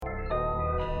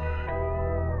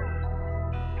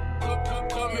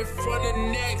coming from the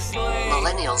next lane.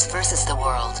 Millennials versus the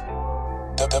world.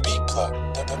 The beat plug.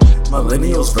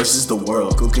 Millennials versus the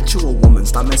world. Go get you a woman,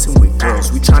 stop messing with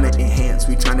girls. We tryna enhance,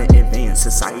 we tryna advance.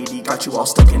 Society got you all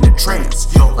stuck in a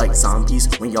trance. Like zombies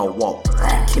when y'all walk.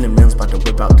 Kingdom Mills about to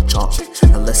whip out the chalk.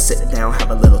 Now let's sit down,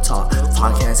 have a little talk.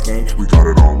 Podcast game, we got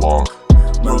it on lock.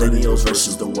 Millennials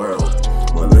versus the world.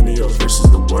 Millennials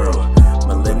versus the world.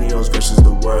 Millennials versus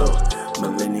the world.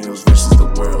 Millennials versus the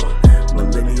world.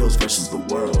 Millennials versus the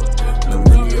world.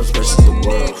 Millennials versus the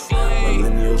world.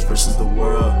 Millennials versus the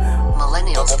world.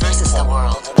 Millennials versus the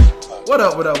world. What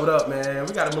up, man?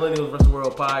 We got a Millennials versus the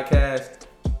World podcast.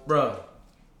 Bruh,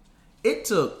 it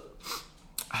took...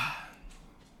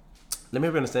 Let me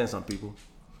understand something, people.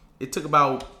 It took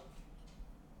about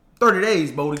 30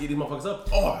 days, Bo, to get these motherfuckers up.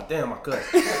 Oh, damn, I cut.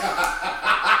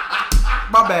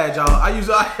 My bad, y'all. I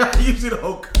usually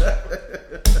don't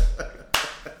cut.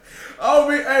 Oh,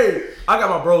 hey, I got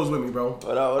my bros with me, bro.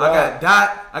 What up? I got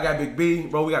Dot, I got Big B,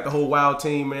 bro. We got the whole wild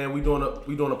team, man. We doing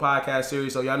a podcast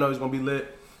series, so y'all know it's gonna be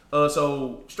lit.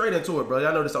 So straight into it, bro.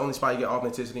 Y'all know this is the only spot you get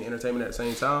authenticity and entertainment at the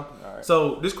same time. All right.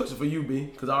 So this question for you, B,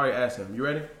 because I already asked him. You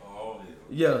ready? Oh,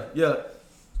 Yeah.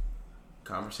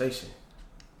 Conversation.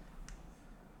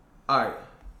 All right.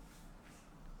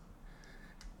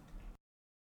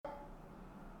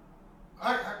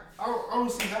 I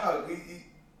don't see how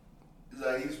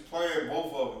he's playing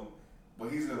both of them,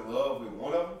 but he's in love with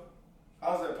one of them.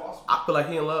 How's that possible? I feel like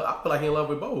he in love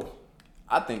with both.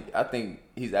 I think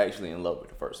he's actually in love with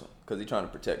the first one because he's trying to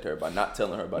protect her by not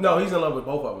telling her about. No, he's in love with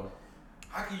both of them.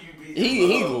 How can you be?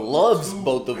 He loves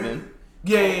both of them.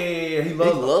 Yeah. He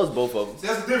loves both of them. See,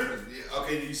 that's the difference. Yeah,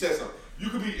 okay, you said something. You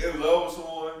could be in love with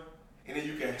someone, and then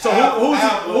you can. So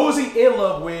who's he in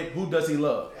love with? Who does he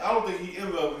love? I don't think he's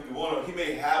in love with one of them. He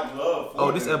may have love.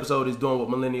 For This them. episode is doing what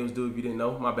millennials do. If you didn't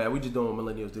know, my bad. We just doing what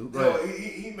millennials do. Go No, ahead.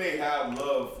 he may have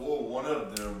love for one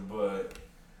of them, but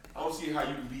I don't see how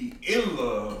you can be in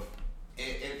love.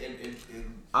 And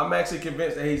I'm actually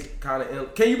convinced that he's kind of in.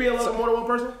 Can you be in love with more than one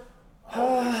person?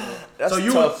 That's So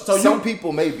you- tough. so you- Some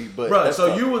people maybe, but Bro, that's so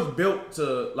tough. you was built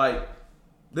to, like,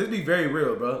 this be very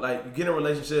real, bro. Like, you get in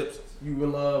relationships, you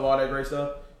in love, all that great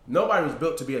stuff. Nobody was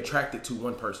built to be attracted to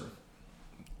one person.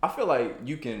 I feel like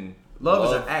you can Love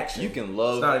is an action. You can It's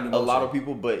love not an a lot emotion. of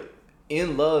people, but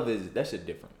in love that shit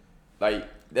different. Like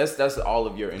that's all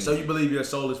of your energy. So you believe your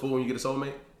soul is full when you get a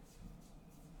soulmate?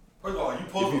 First of all, you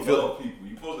supposed If you to feel- love people.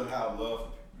 You supposed to have love for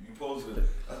people. You supposed to.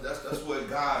 That's what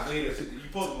God made us. You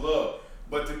supposed to love,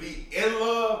 but to be in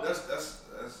love, that's.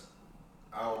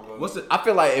 I don't know. I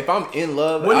feel like if I'm in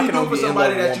love, What do I you can do only for be in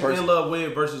somebody love with that one you in person. love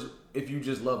with versus if you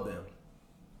just love them?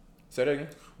 Say that again.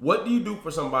 What do you do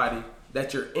for somebody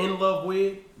that you're in love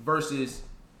with versus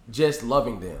just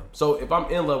loving them? So if I'm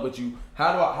in love with you,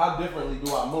 how differently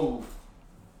do I move?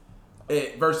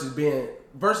 Versus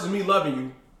me loving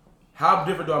you, how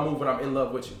different do I move when I'm in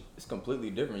love with you? It's completely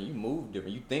different. You move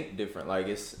different. You think different. Like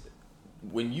it's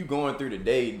when you going through the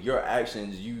day, your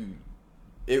actions,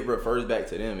 it refers back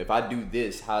to them. If I do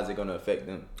this, how's it gonna affect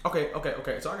them? Okay.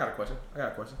 So I got a question.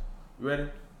 You ready?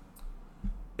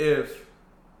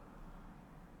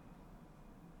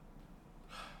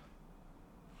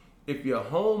 If your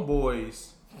homeboys,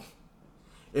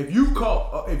 if you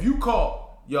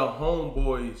call your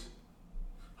homeboys,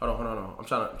 hold on. I'm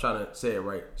trying to say it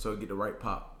right so it get the right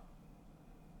pop.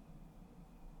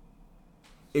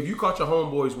 If you caught your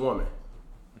homeboy's woman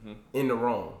in the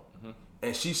wrong,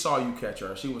 and she saw you catch her,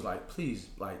 and she was like, "Please,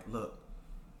 like, look,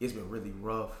 it's been really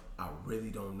rough. I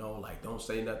really don't know. Like, don't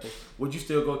say nothing." Would you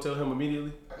still go tell him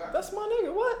immediately? That's my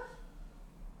nigga. What?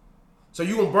 So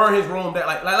you gonna burn his room down?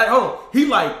 Like, hold on. He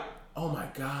like, oh my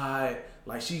God,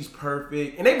 like she's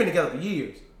perfect, and they've been together for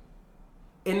years.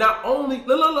 And not only,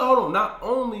 hold on. Not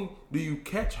only do you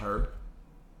catch her,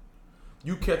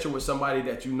 you catch her with somebody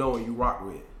that you know and you rock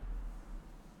with.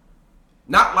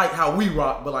 Not like how we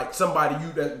rock, but like somebody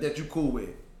that you cool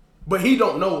with. But he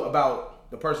don't know about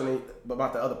the person,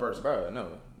 about the other person. Bro, no,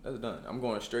 that's done. I'm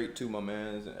going straight to my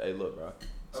man's. And, hey, look, bro.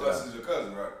 Unless it's your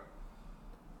cousin, right?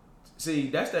 See,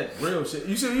 that's that real shit.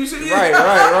 You see. Right.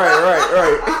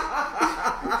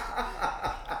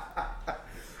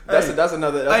 That's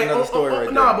another story right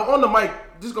there. Nah, but on the mic,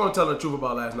 just gonna tell the truth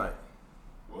about last night.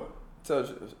 What?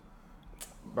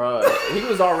 Bro, he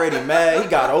was already mad. He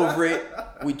got over it.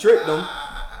 We tricked him.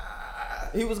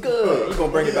 He was good. He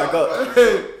gonna bring it back up.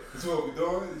 This is what we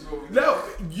doing. No,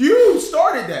 you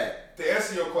started that. To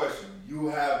answer your question, you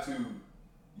have to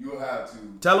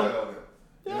Tell him? them.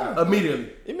 Yeah.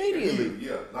 Immediately. Immediately.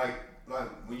 Yeah, like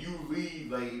when you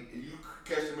leave, like if you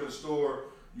catch them in the store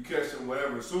you catch him,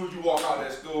 whatever. As soon as you walk out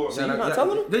that store, you not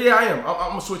telling him? Yeah, I am. I'm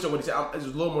gonna switch up what he said. It's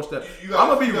just a little more stuff. you I'm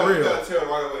gonna be you real. You gotta tell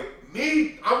right away.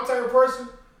 Me, I'm the type of person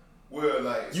where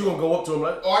like You gonna go up to him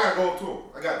like, oh, I gotta go up to him.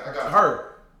 I got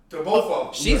her. to both of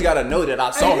them. She's got to know that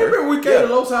I saw Hey, you her. remember we came Yeah.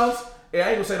 to Lowe's house? And I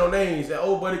ain't gonna say no names. That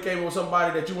old buddy came with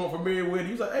somebody that you weren't familiar with.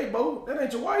 He was like, "Hey, Bo, that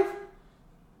ain't your wife."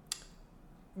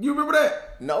 You remember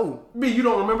that? No. B, you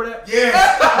don't remember that? Yeah.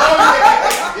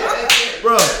 Oh, yeah.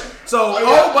 Bro. So Oh,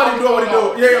 yeah. old buddy doing what he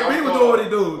do. Yeah, I B was saw- doing what he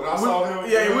do. when I saw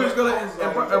him, Yeah, we was gonna I was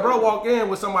and like, bro walked in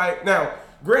with somebody. Now,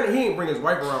 granted, he ain't bring his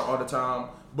wife around all the time,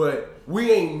 but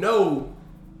we ain't know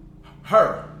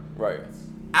her Right.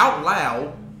 out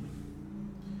loud.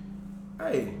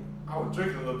 Hey, I was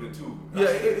drinking a little bit too.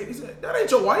 yeah, he said that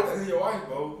ain't your wife. That's your wife,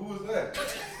 bro. Who was that?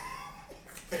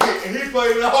 And he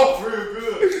played it off real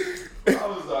good. I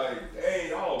was like, dang,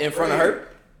 y'all. In front of her?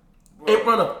 Bro. In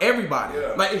front of everybody.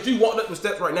 Yeah. Like if she walked up the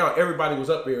steps right now, everybody was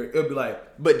up here. It'd be like,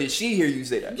 But did she hear you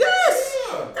say that? yes,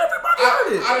 Yeah. everybody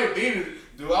heard it. I didn't mean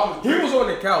it, dude. I was He was on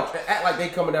the couch and act like they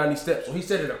coming down these steps, so he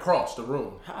said it across the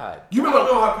room. God. You I remember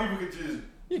don't know how people could just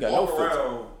You got walk no filter.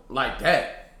 around. like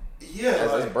that? Yeah,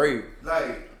 That's like, brave.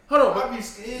 like, Hold on, I'd be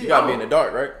scared. You gotta be in the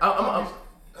dark, right? I'll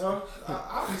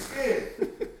be scared.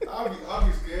 I'll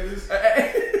be scared.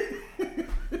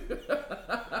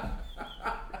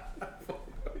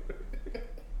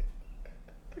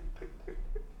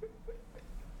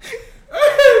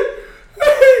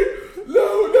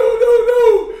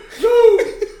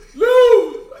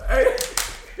 No. Hey.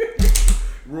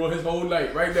 Ruin his whole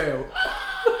night right now.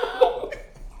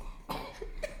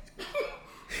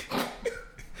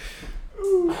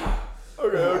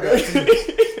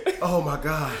 Okay. Oh my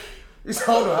God. It's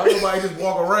hold on. How nobody just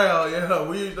walk around? Yeah,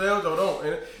 we usually don't.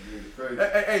 And Crazy.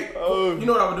 hey, you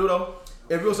know what I would do though?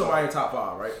 If it was somebody in top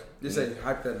 5, right? Just say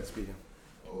hypothetically speaking,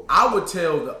 I would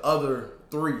tell the other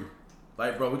 3,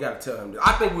 like, bro, we gotta tell him this.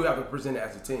 I think we have to present it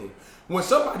as a team. When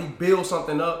somebody builds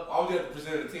something up, I was there to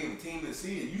present the team. The team didn't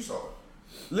see it. You saw it.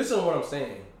 listen to what I'm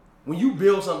saying. When you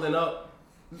build something up,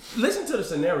 listen to the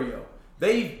scenario.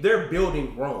 They're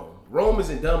building Rome. Rome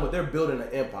isn't done, but they're building an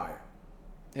empire.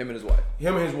 Him and his wife.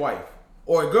 Him and his wife.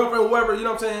 Or a girlfriend, whoever, you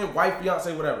know what I'm saying? Wife,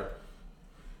 fiance, whatever.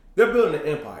 They're building an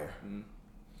empire.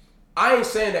 I ain't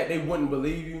saying that they wouldn't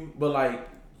believe you, but like,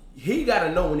 he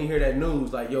gotta know when he hear that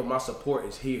news, like, yo, my support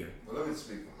is here. But let me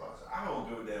speak for myself. I don't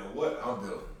give a damn what I'm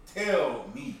building. Tell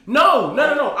me. No. I'm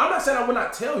not saying I would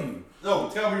not tell you. No,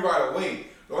 tell me right away.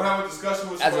 Don't have a discussion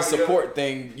with As somebody a support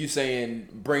thing, you saying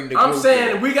bring the I'm group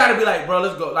saying in. we gotta be like, bro,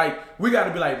 let's go. Like, we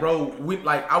gotta be like, bro, we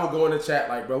like, I would go in the chat,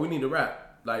 like, bro, we need to rap.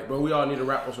 Like, bro, we all need to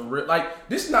rap on some real. Like,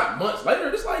 this is not months later.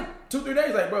 This is like 2-3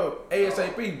 days. Like, bro,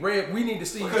 ASAP, Red, we need to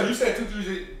see. Because you said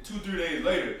 2-3 days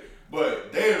later,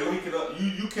 but they're linking up.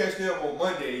 You catch them on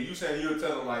Monday. You saying you'll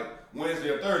tell them like Wednesday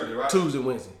or Thursday, right? Tuesday,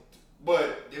 Wednesday.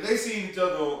 But if they see each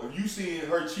other, if you seeing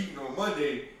her cheating on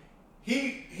Monday,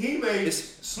 he may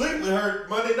sleep with her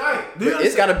Monday night.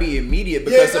 It's got to be immediate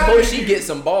because Yeah, it's gotta suppose be she immediate. gets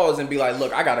some balls and be like,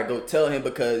 look, I got to go tell him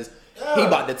because Yeah. he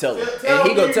about to tell her. Tell And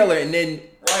he go me. tell her and then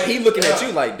Right. he looking at Yeah.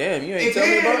 you like, damn, you ain't And tell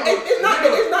me then- about it.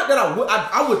 It's not that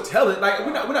I would tell it. Like,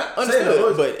 we're not saying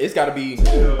Understood, that. but it's got to be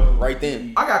right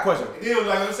then. I got a question. Then,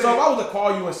 like I'm So saying, if I was to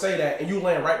call you and say that and you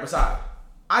land right beside her,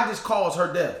 I just cause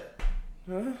her death.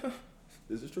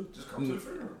 This is true. just come to the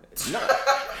funeral.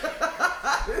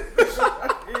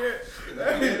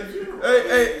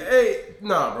 Hey,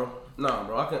 nah,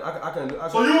 bro. I can.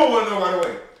 So you don't want to know right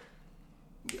away.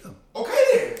 Yeah. Okay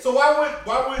then. So why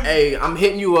would Hey, I'm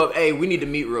hitting you up. Hey, we need to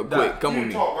meet real quick. Come you with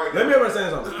me. talk right Let now? me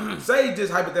understand something. Say,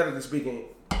 just hypothetically speaking,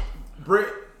 Britt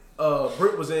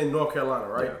was in North Carolina,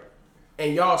 right? Yeah.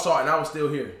 And y'all saw it, and I was still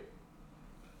here.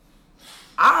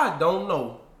 I don't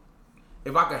know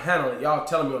if I can handle it. Y'all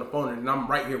telling me on the phone, and I'm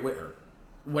right here with her,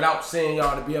 without seeing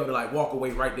y'all to be able to like walk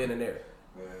away right then and there.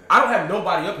 Man, I don't have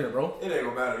nobody up here, bro. it ain't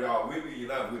gonna matter, y'all. With me, you're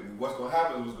not with me. What's gonna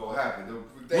happen is what's gonna happen.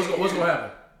 The thing What's is- gonna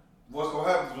happen? What's gonna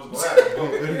happen is what's gonna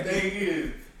happen. But the thing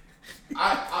is,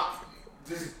 I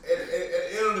just at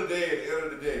the end of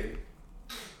the day,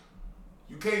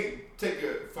 you can't take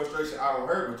your frustration out on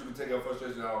her, but you can take your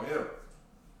frustration out on him.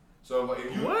 So like,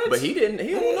 if you, What? But he didn't.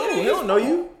 He don't know. He don't know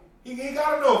you. he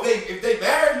gotta know if they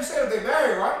married. You said if they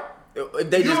married, right?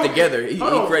 They just You- together. He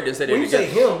Hold on. corrected and said they're When you say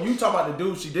together. him, you talking about the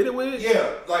dude she did it with? Yeah,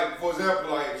 like for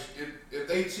example, like if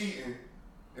they cheating,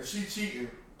 if she cheating,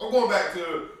 I'm going back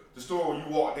to the store when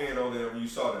you walked in on them when you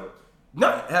saw them.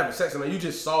 Not having sex with him. You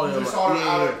just saw You him. just saw them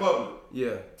out in public.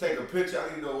 Yeah. Take a picture. I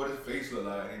didn't know what his face looked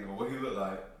like. I didn't know what he looked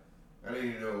like. I didn't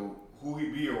even know who he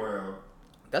be around.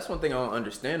 That's one thing I don't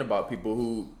understand about people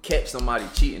who catch somebody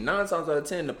cheating. 9 times out of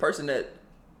 10, the person that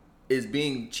is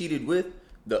being cheated with,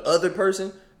 the other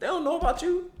person, They don't know about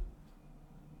you.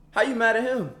 How you mad at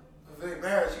him? If they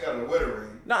married, she got a wedding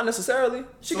ring. Not necessarily.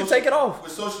 She can take it off.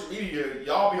 With social media,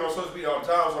 y'all be on social media all the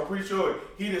time, so I'm pretty sure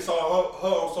he just saw her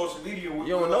on social media. With,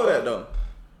 You don't know that though.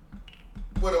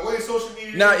 But the way social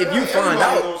media. Now, is if you now, find everybody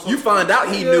on out, social you find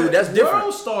out he knew. That's different.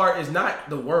 World Star is not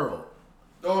the world.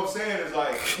 Know what I'm saying is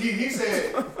like he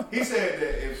said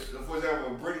that if, for example,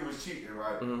 when Brittany was cheating,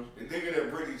 right, the nigga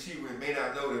that Brittany cheated with may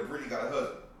not know that Brittany got a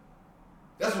husband.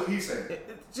 That's what he said.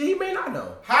 See, he may not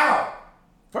know. How?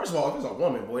 First of all, if it's a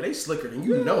woman, boy, they slicker than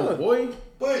you know, boy.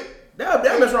 But That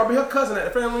mess around be her cousin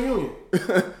at the family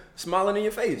reunion. Smiling in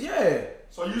your face. Yeah.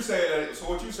 so you saying that? So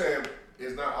what you saying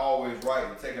is not always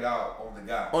right to take it out on the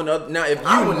guy. On the other, now, if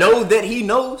I you would- know that he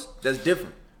knows, that's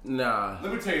different. Nah.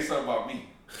 Let me tell you something about me.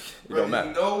 It don't Whether he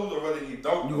matter. knows or whether he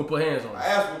don't, You know, gonna put hands on an her.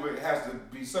 ass whooping has to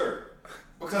be served.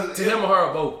 Because To him or her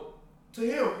or both. to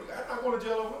him, I'm not going to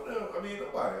jail over them. I mean,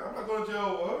 nobody. I'm not going to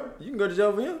jail over her. You can go to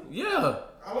jail for him. Yeah.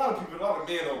 A lot of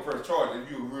men don't press charge if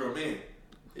you a real man.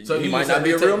 So he you might just not said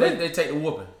be a they real take- man. They take the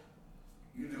whooping.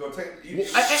 You just gonna take.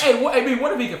 Hey,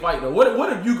 what if he can fight though?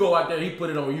 What if you go out there, he put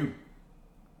it on you?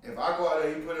 If I go out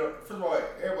there, he put it. First of all,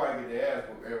 everybody get their ass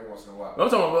whooped every once in a while. I'm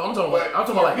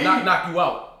talking about like me- knock you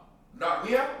out. Knock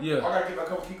me out. Yeah. I gotta get my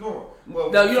cup and keep going.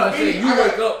 Well, No, you know what I'm for saying? me, You I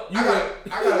wake gotta- up, you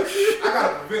I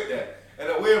gotta prevent that. And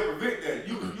the way to prevent that,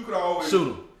 you could always Shoot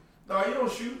him. No, you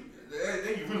don't shoot.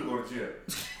 Then you really go to jail.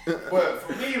 But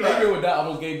for me, Maybe like, with that, I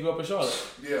almost gave you up in Charlotte.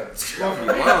 yeah. Y'all be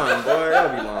lying, boy.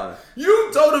 Y'all be lying. You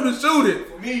told him to shoot it.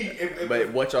 For me, if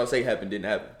But what y'all say happened didn't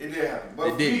happen. it did happen. But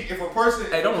It for did. me, if a person,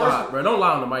 Hey, don't lie, bro. Don't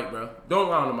lie on the mic, bro. Don't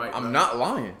lie on the mic. Bro. I'm not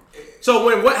lying. So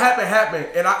when what happened,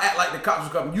 and I act like the cops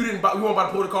was coming, you weren't about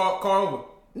to pull the car over,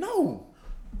 No.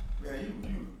 Man,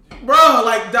 you bro.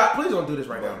 Like, Doc, please don't do this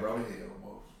right now, bro. bro.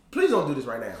 Please don't do this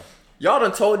right now. Y'all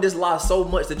done told this lie so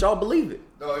much that y'all believe it.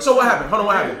 No, So what happened? Hold on,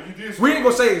 what You happened? did We ain't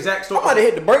gonna say the exact I story. might have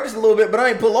hit the brakes a little bit, but I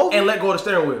ain't pull over. And let go of the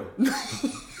steering wheel.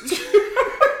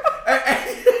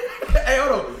 hey,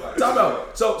 hold on. Time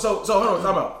out. So hold on.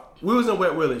 Time out. We was in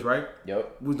Wet Willie's, right?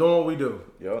 Yep. We was doing what we do.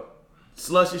 Yep.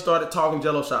 Slushy started talking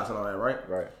Jello shots and all that, right?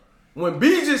 Right. When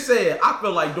B just said, "I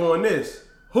feel like doing this,"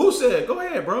 who said, "Go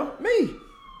ahead, bro"? Me.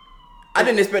 I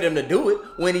didn't expect him to do it.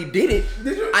 When he did it,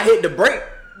 Did you? I hit the brake.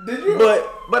 Did you?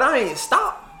 But I ain't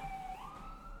stopped.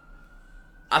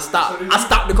 I stopped. So did I you-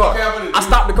 stopped the car. Okay, but did I you-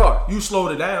 stopped the car. You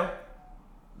slowed it down.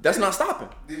 That's not stopping.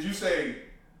 Did you say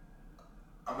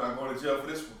I'm not going to jail for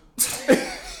this one?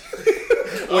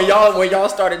 When y'all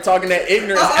started talking that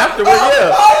ignorance afterwards,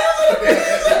 yeah.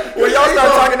 When y'all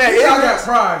started talking that I got ignorance,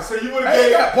 pride. So you would Hey, he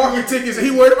got have parking tickets and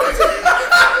he worried about it. He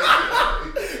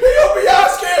gonna be out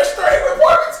scared straight with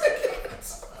parking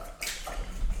tickets.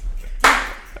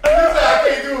 I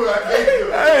can't do it. I can't do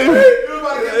it. Hey. You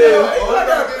about to get jail. Oh, I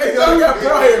got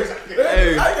priors.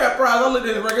 Hey. I got priors. I looked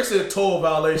at the record. It said toll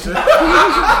violation.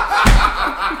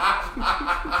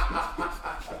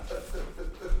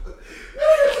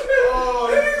 Oh,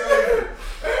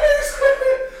 it's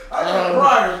I got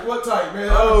priors. What type, man?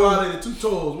 I violated 2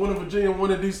 tolls. One in Virginia,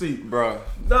 one in DC. bro.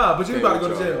 Nah, but you Can't about to go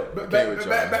with to y'all. jail. Can't Back, with y'all.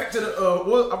 back to the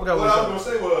what? I forgot what what I I was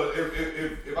gonna say was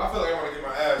if I feel like I want to get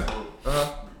my ass whooped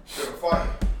Uh-huh. in a fight,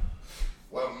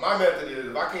 well, my method is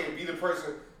if I can't beat the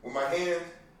person with my hands,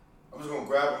 I'm just gonna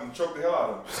grab them and choke the hell out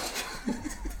of them.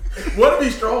 What if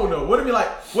he's strong though? What if he like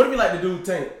the dude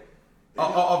Tank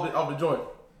off the joint?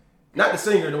 Not the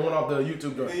singer, the one off the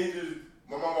YouTube joint. Then you just,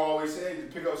 my mama always said,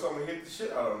 just pick up something and hit the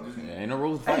shit out of them. Just, Ain't no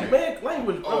rules of Hey fighting. man,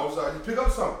 language. oh, I'm sorry, just pick up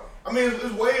something. I mean,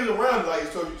 there's ways around like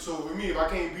so for me, if I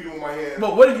can't beat them with my hands,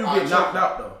 But what if you I'll get choke knocked them.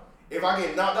 out though? If I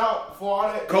get knocked out before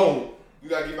all that, Cold. you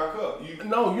gotta get back up. You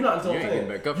No, you're not until You I'm ain't saying.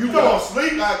 getting back up. you go on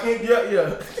sleep, I can't get. Yeah.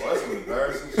 Oh, that's some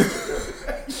embarrassing shit.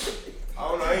 I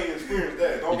don't know, I ain't experienced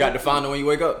that. Don't You got to find it when you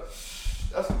wake up.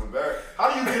 That's some embarrassing. How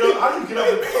do you get up? How do you get up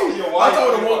and tell your I wife?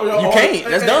 told him what You can't.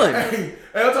 That's done. Hey,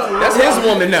 I told him That's his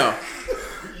woman now.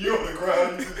 You on the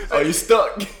ground. You just Oh, you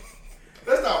stuck.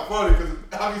 That's not funny because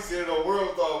I be seeing it on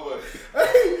World Star, but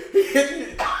He hit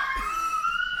you.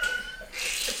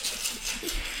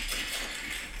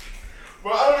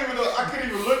 but I don't even know. I can't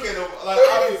even look at him. Like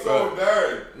I be so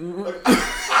embarrassed. Like,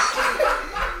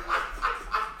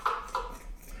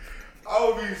 I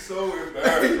would be so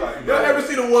embarrassed. Like, Y'all ever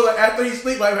see the one like after he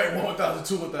sleep like 1,000,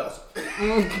 2,000?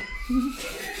 You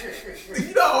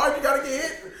know how hard you gotta get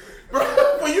hit, bro.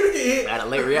 When you get hit, At a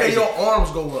late and reaction. your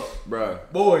arms go up, Bro.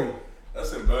 boy.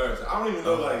 That's embarrassing. I don't even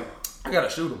know. Like I gotta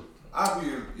shoot him. I be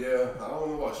yeah. I don't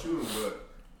know about shooting, but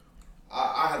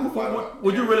I had to fight.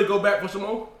 Would you really go back for some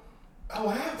more? I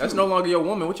would have to. That's no longer your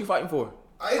woman. What you fighting for?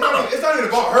 It's not even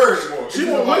about her anymore. She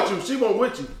It's won't about- with you. She won't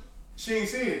with you. She ain't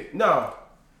see it. No.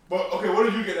 But okay, what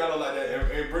if you get out of like that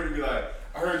and Brittany be like,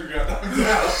 I heard you got knocked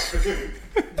out.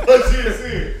 But she is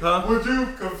serious. Huh? Would you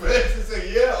confess and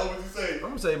say yeah, or would you say? I'm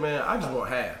gonna say, man, I just want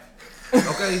half.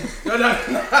 Okay?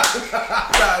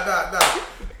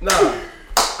 No.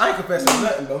 I ain't confessing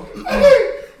nothing, though.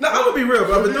 No, I'm gonna be real,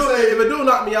 bro. If a dude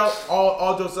knock me out,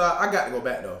 all jokes aside, I got to go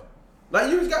back, though. Like,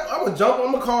 I'm gonna jump,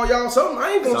 I'm gonna call y'all something.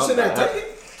 I ain't gonna sit there and take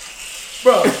it.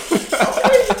 Bro,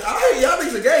 okay, y'all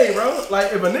think's a game, bro.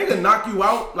 Like, if a nigga knock you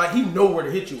out, like, he know where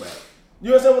to hit you at.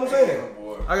 You understand what I'm saying?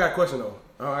 Boy. I got a question, though.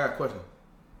 I got a question.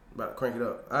 About to crank it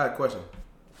up. I got a question.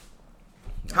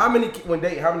 How many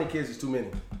kids is too many?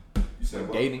 You said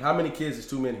what? Dating. How many kids is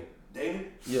too many?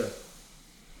 Dating? Yeah.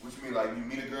 What you mean, like you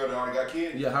meet a girl that already got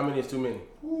kids? Yeah, how many is too many?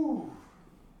 Ooh.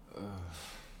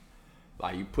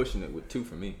 Like you pushing it with 2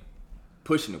 for me.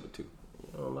 Pushing it with 2.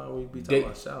 I don't know when you be talking Date.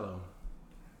 about shallow.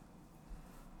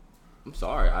 I'm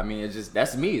sorry. I mean, it's just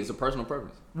that's me. It's a personal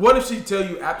preference. What if she tell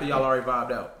you after y'all already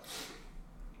vibed out?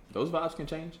 Those vibes can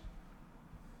change.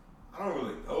 I don't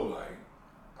really know, like,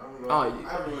 I don't know. Oh, yeah.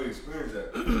 I haven't really experienced that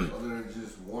other than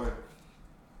just one.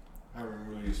 I haven't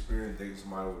really experienced dating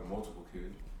somebody with multiple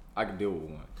kids. I can deal with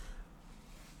 1.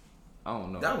 I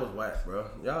don't know. That was whack, bro.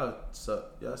 Y'all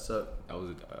suck. Y'all suck. That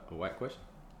was a whack question.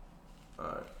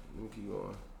 Alright, let me keep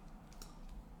going.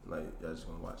 Like, y'all just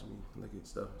gonna watch me look at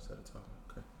stuff instead of talking.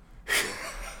 Okay.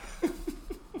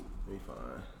 Be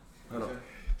fine. Hold on.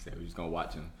 So we're just gonna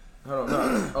watch him. Hold on.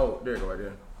 No. Oh, there you go, right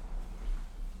there.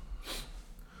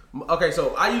 Okay,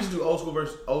 so I used to do old school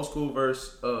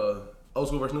versus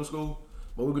new school,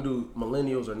 but we can do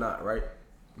millennials or not, right?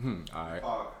 All right.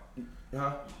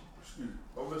 Huh? Excuse me.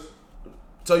 Oh, listen.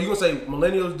 So you gonna say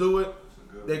millennials do it,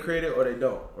 they create it, or they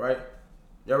don't, right?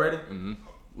 Y'all ready? Mm-hmm.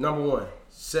 Number 1,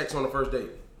 sex on the first date.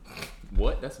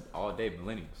 What? That's all day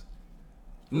millennials.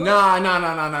 Nah.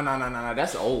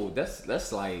 That's old.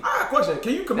 That's like. I got a question.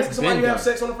 Can you commit to That's somebody been you have done.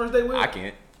 sex on the first date with? I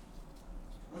can't.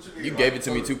 What you mean? You gave it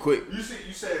to me too quick. You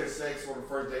said sex on the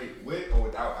first date with or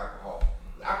without alcohol.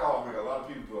 Alcohol make a lot of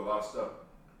people do a lot of stuff.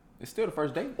 It's still the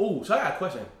first date. Oh, so I got a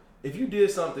question. If you did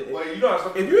something, Well, you know how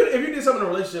some if you did something in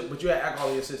a relationship, but you had alcohol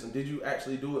in your system, did you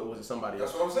actually do it, or was it somebody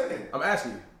else? That's what I'm saying. I'm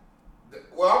asking you.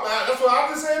 Well, that's what I'm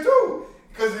just saying too.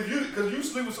 Because if you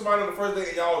sleep with somebody on the first date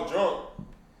and y'all drunk,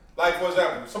 like for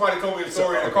example, somebody told me a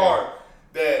story in the car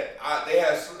that they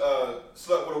had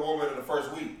slept with a woman in the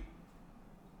first week.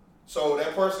 So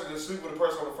that person that sleep with a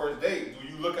person on the first date, do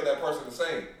you look at that person the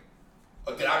same?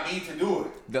 Or did I need to do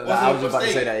it? I was just about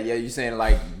to say that. Yeah, you saying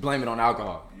like blame it on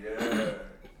alcohol. Yeah.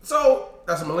 So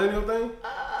that's a millennial thing.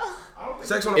 I don't think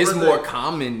Sex on the It's first more date.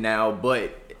 common now,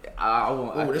 but I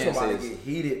This can't one say about to it's. get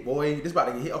heated, boy. This about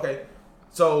to get hit. Okay,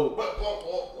 so But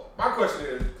my question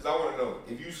is, because I want to know,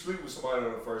 if you sleep with somebody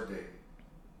on the first date,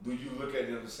 do you look at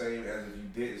them the same as if you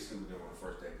didn't sleep with them on the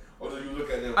first date? Or do you look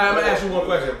at them... I'm gonna ask you one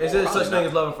question. Is there such thing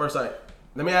as love at first sight?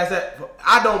 Let me ask that.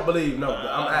 I don't believe no. But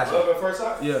I'm asking. Love at first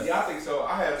sight? Yeah. Yeah, I think so.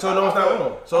 So no, it's not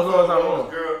wrong. So no, it's not wrong.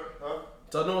 Girl, huh?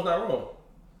 So no, it's not wrong.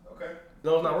 Okay.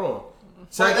 No, it's not wrong.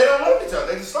 Like, they don't love each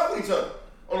other. They just slept with each other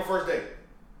on the first date.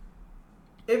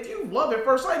 If you love at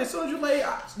first sight, as soon as you lay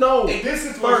eyes, no. In this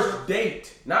situation- First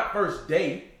date, not first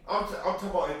date. I'm talking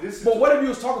about in this But situation. what if you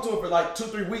was talking to him for like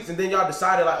 2-3 weeks and then y'all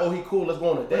decided like, oh, he cool, let's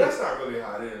go on a But date? that's not really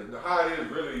how it is. How it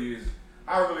is really is...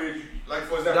 How it really is, like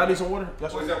for example... Y'all need some water?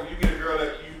 Yes, For sir. example, you meet a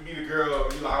girl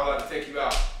and you like, I would like to take you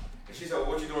out. And she said, well,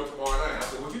 what you doing tomorrow night? I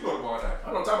said, what you doing tomorrow night?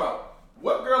 I don't talk about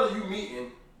what girl are you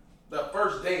meeting the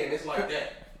first day and it's like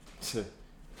that.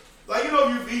 Like, you know,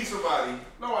 if you meet somebody...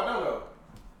 No, I don't know.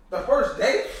 The first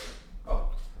date? Oh,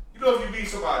 you know, if you meet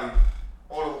somebody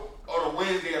on a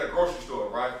Wednesday at a grocery store,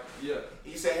 right? Yeah.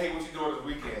 He said, hey, what you doing this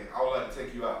weekend? I would like to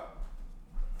take you out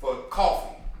for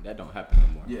coffee. That don't happen no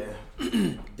more. Yeah.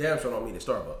 Damn sure don't mean at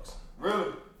Starbucks.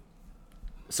 Really?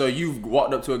 So you've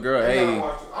walked up to a girl, hey,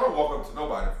 I don't walk up to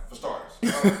nobody, for starters.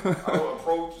 I don't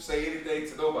approach or say anything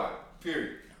to nobody,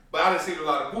 period. But I done seen a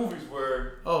lot of movies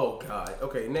where... Oh, God.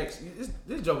 Okay, next.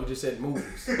 This joker just said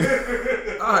movies.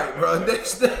 All right, bro.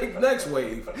 Next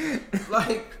wave.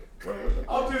 Like...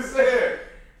 I'm just saying,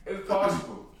 it's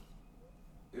possible.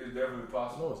 It's definitely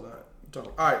possible. No, it's not. You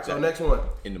talking? All right, so next one.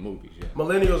 in the movies, yeah.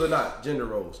 Millennials or not, gender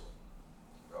roles.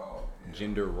 Oh,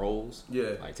 Gender roles,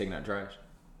 Yeah. like taking out trash.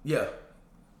 Yeah.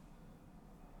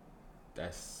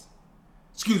 That's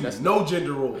Excuse me. No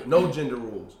gender roles. No gender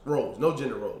roles. No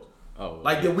gender roles.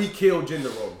 Like, did we kill gender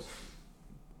roles?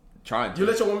 trying to. You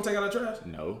let your woman take out the trash?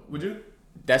 No, Would you?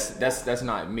 that's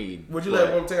not me. Would you let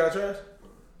a woman take out the trash?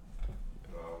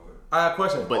 I have a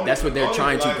question. But that's what they're Only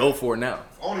trying to like- go for now.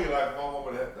 only like my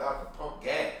woman have to pump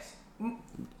gas.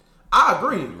 I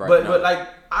agree, Right but now. like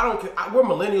I don't. We're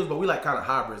millennials, but we like kind of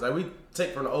hybrids. Like we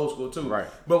take from the old school too. Right.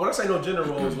 But when I say no gender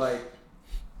roles, like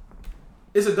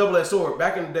it's a double-edged sword.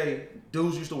 Back in the day,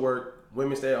 dudes used to work,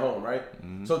 women stay at home, right?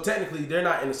 So technically, they're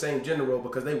not in the same gender role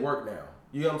because they work now.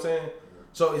 You know what I'm saying?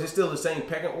 So is it still the same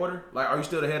pecking order? Like, are you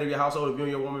still the head of your household if you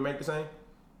and your woman make the same?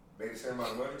 Make the same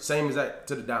amount of money. Same as that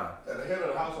to the dime. At the head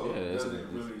of the household, Yeah, it's-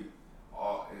 doesn't really.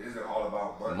 It isn't all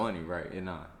about money. Money, right? You're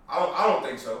not. I don't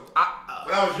think so.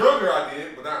 When I was younger, I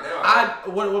did, but not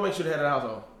now. What makes you the head of the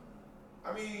household?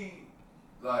 I mean,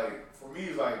 like for me,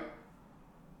 it's like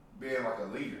being like a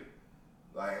leader.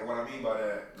 Like, and what I mean by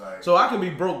that, like. So I can be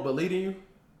broke but leading you.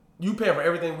 You paying for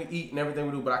everything we eat and everything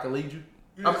we do, but I can lead you.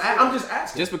 You I'm just- just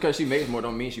asking. Just because she makes more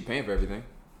don't mean she paying for everything.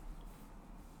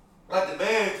 Like the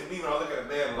man, to me, when I look at a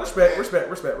man, like respect.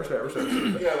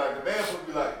 Yeah, like the man would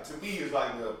be like, to me, is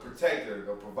like the protector,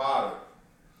 the provider.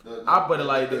 I put it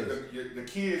like this. The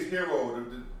kid's hero,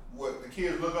 what the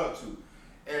kids look up to.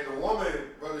 And the woman,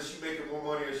 whether she making more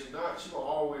money or she not, she gonna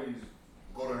always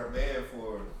go to her man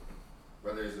for,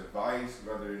 whether it's advice,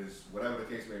 whether it's whatever the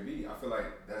case may be. I feel like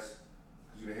that's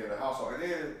you the head of the household. And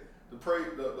then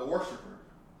the worshiper.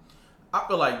 I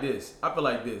feel like this.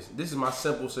 This is my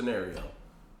simple scenario.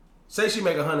 Say she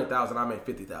make 100,000, I make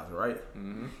 50,000, right?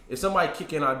 Mm-hmm. If somebody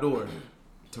kick in our door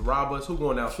to rob us, who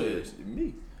going downstairs?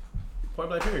 Me. Point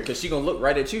blank period. Because she gonna look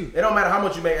right at you. It don't matter how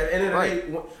much you make. At the end of the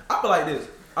Right. day, I feel like this.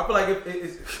 I feel like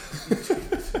it's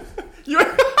You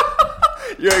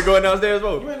ain't going downstairs,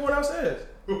 bro. you ain't going downstairs.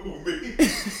 Me.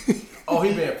 Oh,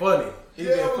 he being funny. He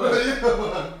being funny.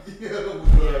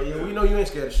 Yeah, we know you ain't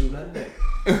scared to shoot nothing.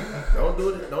 Don't do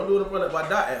it. Don't do it in front of my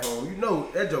dot at home. You know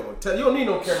that joke gonna tell. You don't need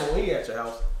no camera when he at your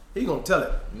house. He gonna tell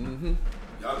it.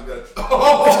 Y'all just got.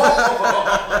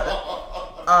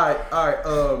 All right.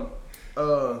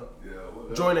 Yeah,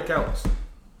 Joint accounts.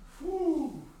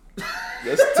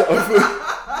 That's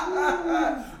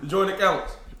tough. Joint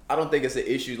accounts. I don't think it's an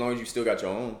issue as long as you still got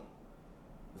your own.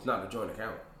 It's not a joint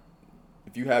account.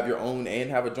 If you have your own and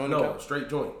have a joint No, account, straight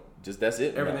joint. just that's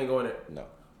it. Everything No. going there. No.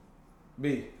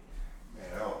 B. Man,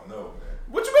 I don't know, man.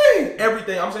 What you mean?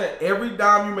 Everything. I'm saying every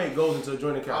dime you make goes into a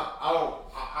joint account. I don't.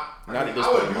 Not at this I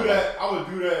point would in do my that. I would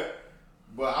do that,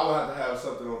 but I would have to have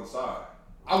something on the side.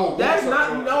 I would. That's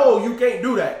not. No, you can't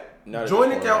do that. Not at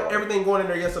Joint this point account. in my life. Everything going in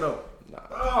there. Yes or no?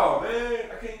 Oh man,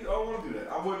 I can't. I don't want to do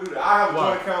that. I wouldn't do that. I have a Why?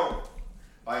 joint account.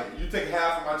 Like you take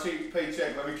half of my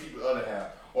paycheck, let me keep the other half,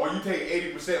 or you take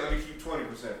 80%, let me keep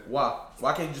 20%. Why?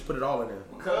 Why can't you just put it all in there?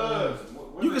 Because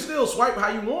You can still swipe how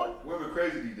you want. women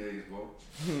crazy these days, bro.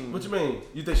 What you mean?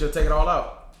 You think she'll take it all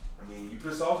out? I mean, you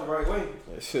piss off the right way.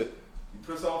 Shit. You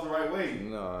piss off the right way.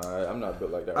 No, I'm not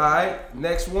built like that. All right.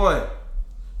 Next one.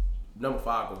 Number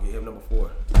 5 gonna get him. Number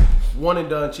 4. One and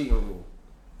done cheating rule.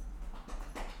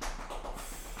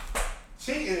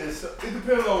 Cheating is. It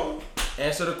depends on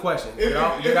Answer the question. If-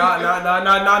 No. if-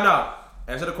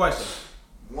 Answer the question.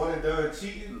 one and done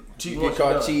cheating. Cheat You once get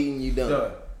you caught done. cheating, you done.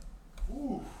 Done.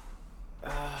 Ooh.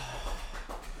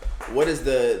 What is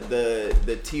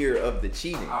the tier of the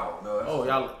cheating? I don't know. Oh,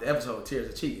 y'all, the episode Tears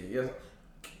of Cheating. Yes.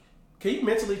 Can you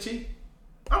mentally cheat?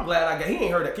 I'm glad he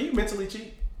ain't heard that. Can you mentally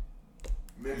cheat?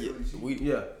 Mentally cheating. We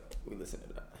Yeah. listen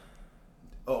to that.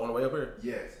 Oh, on the way up here.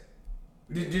 Yes.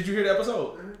 Did you hear the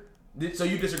episode? So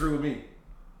you disagree with me?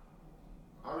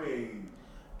 I mean,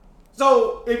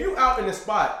 So if you out in the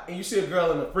spot and you see a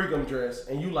girl in a freakum dress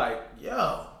and you like,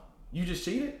 yo, you just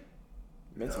cheated?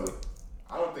 Mentally.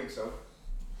 I don't think so.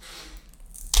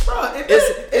 Bro,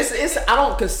 It's I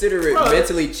don't consider it Bro,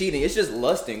 mentally cheating. It's just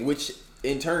lusting, which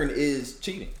in turn is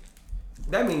cheating.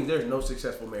 that means there's no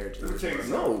successful marriage. Let me tell you No,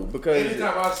 something. because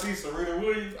Anytime I see Serena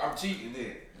Williams, I'm cheating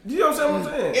then. You know what I'm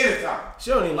saying? Anytime. She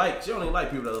don't even like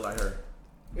people that look like her.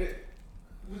 What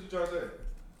you trying to say?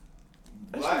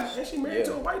 Ain't Black. she, ain't she married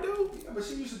to a white dude? Yeah, but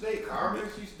she used to date Carmen.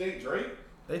 She used to date Drake.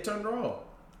 They turned her off.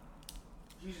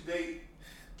 She used to date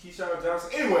Keyshawn Johnson.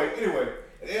 Anyway,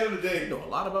 at the end of the day, You know a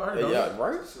lot about her. Though. yeah,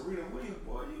 right. Serena Williams,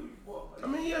 boy, I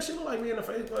mean, yeah, she look like me in the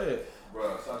face. Go ahead.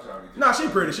 bro, stop trying to be. Nah, she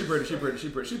pretty. She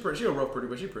a rough pretty,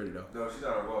 but she pretty though. No, she's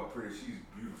not a well pretty. She's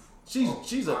beautiful.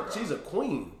 She's Oh, my God. a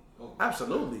queen. Oh,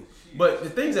 Absolutely. she- But the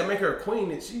things that make her a queen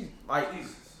is she's like,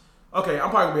 Jesus. okay, I'm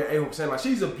probably gonna be an A1% like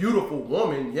she's a beautiful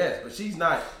woman, yes, but she's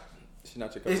not. She's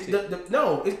not your cup It's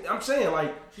of tea. I'm saying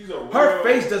like She's a her real-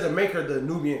 face doesn't make her the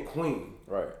Nubian queen.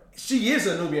 Right. She is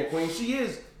a Nubian queen. She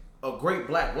is a great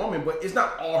black woman, but it's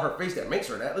not all her face that makes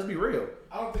her that. Let's be real.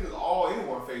 I don't think it's all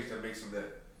anyone face that makes them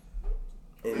that.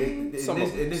 In Some this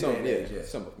of- day and some- age, yeah, yeah.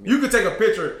 some of- You could take a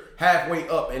picture halfway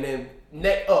up and then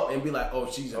neck up and be like, oh,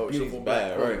 she's a Oh, she's beautiful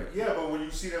bad, black queen. right. Yeah, but when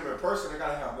you see them in person, they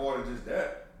gotta have more than just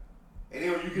that. And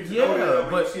then when you get to Yeah, know them,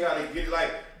 and but- you see how they get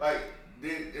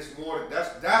then it's more.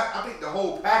 That's I think the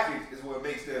whole package is what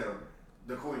makes them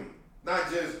the queen.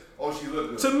 Not just, oh, she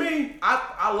look good. To me,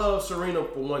 I love Serena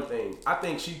for one thing. I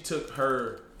think she took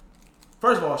her.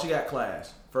 First of all, she got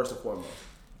class. First and foremost.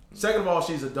 Second of all,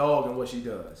 she's a dog in what she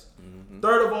does.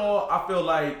 Third of all, I feel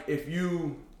like if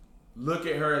you look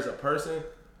at her as a person,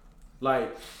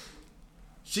 like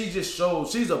she just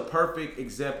shows she's a perfect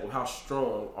example of how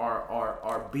strong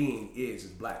our being is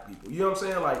as black people. You know what I'm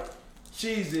saying? Like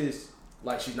she's this,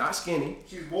 like she's not skinny.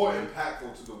 She's more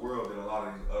impactful to the world than a lot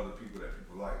of these other people that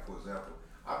people like. For example,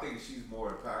 I think she's more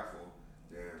impactful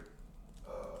than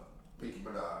Nicki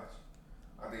Minaj.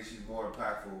 I think she's more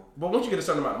impactful. But once you get a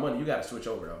certain amount of money, you got to switch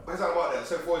over though. But it's not about that.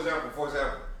 So for example,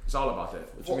 It's all about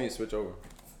that. What you mean switch over?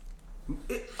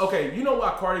 Okay, you know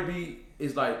why Cardi B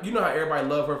is like, you know how everybody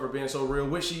love her for being so real,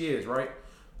 which she is, right?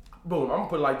 Boom, I'm gonna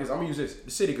put it like this. I'm gonna use this. The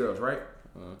City Girls, right?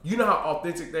 You know how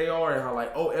authentic they are and how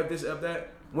like, oh, F this, F that.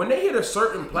 When they hit a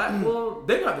certain platform,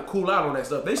 they gonna have to cool out on that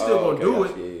stuff. They still gonna do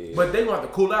it, yeah. but they gonna have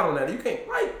to cool out on that. You can't,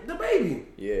 like the baby.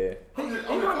 Yeah. He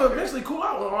gonna have to eventually cool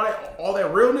out on all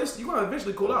that realness. You gonna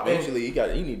eventually cool out. Eventually, you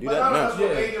need to do But that that's now.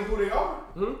 what made them who they are.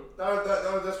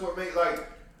 That's what made like.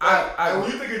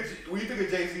 When you think of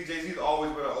Jay-Z's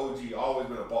always been an OG, always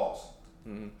been a boss.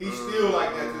 He's still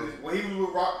like that. When he was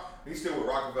with Rock, he's still with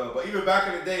Rockefeller. But even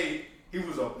back in the day, he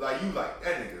was that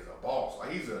nigga's a boss.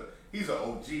 Like he's an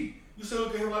OG. You still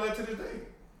look at him like that to this day.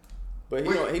 But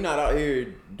he not out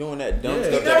here doing that dumb Yeah.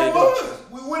 stuff He that they never do.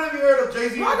 was. When have you heard of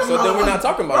Jay-Z? So then we're not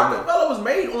talking about him. Rockefeller was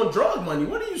made on drug money.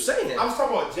 What are you saying? I'm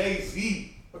talking about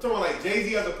Jay-Z. I'm talking about like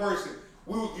Jay-Z as a person.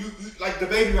 You like the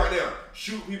baby right now,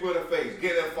 shoot people in the face,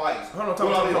 get in fights. Hold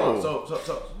on.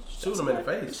 So shoot him in the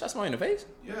face. Shot somebody in the face?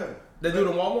 Yeah. They do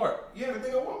it in Walmart. Yeah, the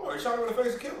thing at Walmart. Shot him in the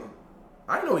face and killed him.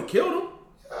 I didn't know he killed him.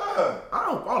 Yeah. I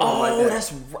don't follow him like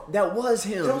that. That was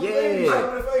him. Shot him in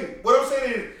the face. What I'm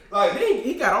saying is, like,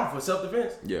 He got off for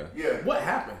self-defense. Yeah. yeah. What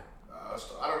happened? I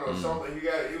don't know, something he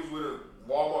was with a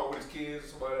Walmart with his kids or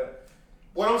something like that.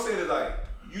 What I'm saying is like,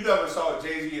 you never saw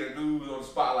Jay-Z in the news on the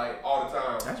spotlight all the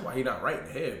time. That's why he not right in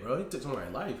the head, bro. He took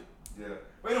somebody's life. Yeah.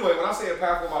 But anyway, when I say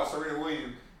impactful about Serena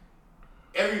Williams,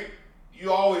 you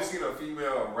always seen a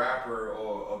female rapper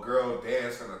or a girl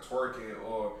dancing or twerking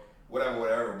or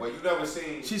whatever. But you never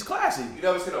seen She's classy. you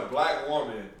never seen a black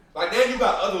woman. Like now you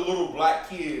got other little black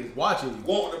kids Watching you.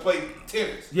 wanting to play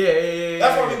tennis. Yeah.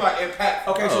 That's what I mean by impact.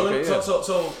 Okay, Oh,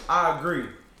 so I agree,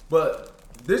 but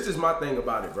this is my thing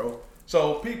about it, bro.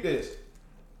 So peep this.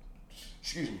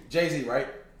 Excuse me, Jay-Z, right?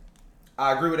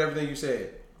 I agree with everything you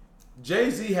said.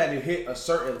 Jay-Z had to hit a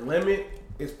certain limit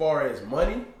as far as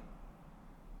money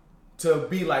to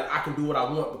be like, I can do what I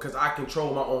want because I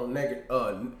control my own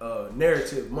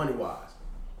narrative money-wise.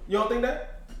 You don't think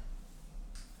that?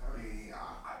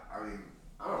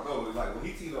 I don't know. Like when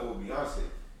he teamed up with Beyonce,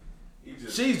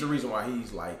 She's the reason why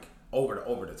he's like over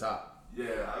the top. Yeah,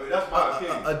 I mean that's my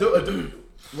opinion.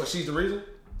 What? She's the reason?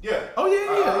 Yeah. Oh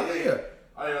yeah.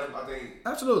 I think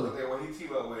Absolutely. I think when he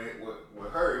teamed up with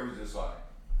her, it was just like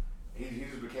he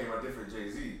just became a different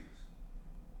Jay-Z.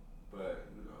 But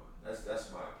you know, that's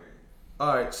my opinion.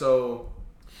 All right, so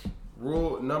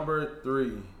rule number 3.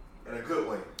 In a good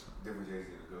way, different Jay-Z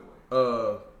in a good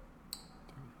way.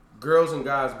 Girls and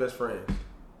guys best friends.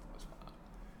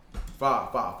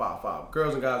 5.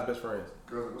 Girls and guys best friends.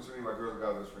 Girls, what you mean by girls and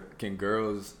guys best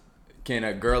friends? Can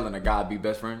a girl and a guy be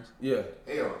best friends? Yeah.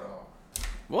 Hell no.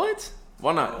 What?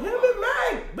 Why not? Him and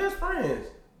Mag best friends.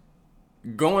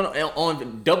 Going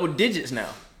on double digits now.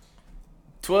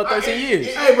 12, 13 years.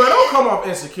 Hey, bro, don't come off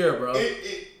insecure, bro.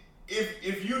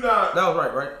 If you not That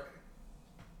was right?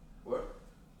 what?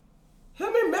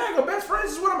 Him and Mag are best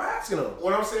friends is what I'm asking them.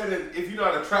 What I'm saying is, if you're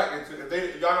not attracted to,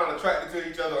 if y'all not attracted to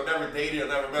each other or never dated or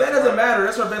never met, That doesn't matter.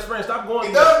 That's her best friend. Stop going.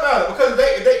 It does matter because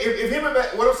if him and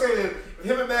Mag, what I'm saying is, if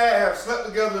him and Mag have slept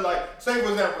together, like say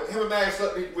for example, him and Mag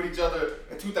slept with each other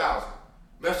in 2000,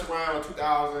 messed around in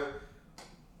 2000,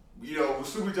 you know, we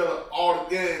sleep with each other all the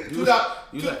day. You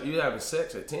having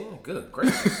sex at 10? Good,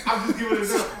 great. I'm just giving an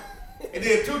example. And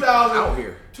then 2000, Out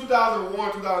here.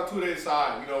 2001, 2002, they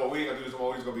decide, you know, we ain't gonna do this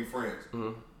anymore. We just gonna be friends.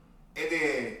 Mm-hmm. And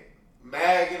then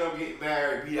Mag end up getting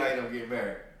married, B.I. end up getting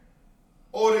married,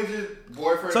 or they just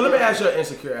boyfriend. So let me ask you an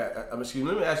insecure. Excuse me.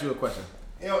 Let me ask you a question.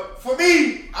 You know, for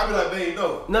me, I'd be like, babe,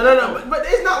 no. No. But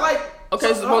it's not like.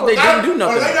 Okay, suppose they didn't do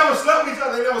nothing. They never slept with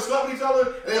each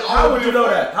other. And they How would you know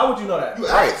that? How would you know that? You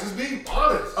ask, just be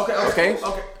honest. Okay.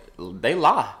 They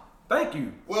lie. Thank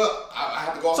you. Well, I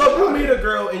have to go off So the if you line. meet a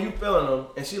girl and you feeling them,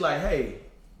 and she like, hey,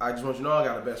 I just want you to know I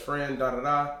got a best friend,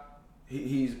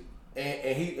 He's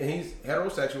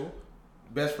heterosexual,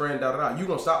 best friend, da da da. You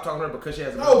gonna stop talking to her because she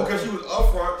has a No, because she was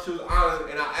upfront, she was honest,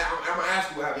 and I'm gonna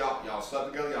ask you, have y'all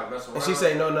slept together, y'all messed around? And she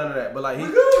say no, none of that. But like We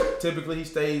good. typically he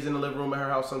stays in the living room at her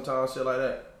house sometimes, shit like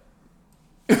that.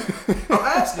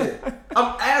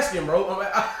 I'm asking, bro.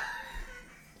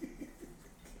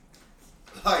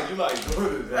 Like you like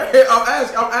doing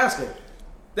this? I'm asking.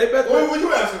 They bet. What would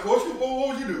you asking, Coach? What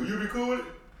would you do? You be cool with it?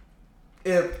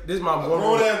 If this is my A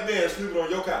grown ass man sleeping on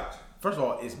your couch. First of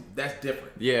all, that's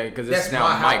different. Yeah, because That's it's now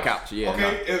my my house. couch. Yeah.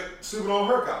 Okay, if sleeping on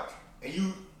her couch and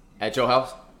you At your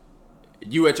house?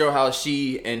 You at your house,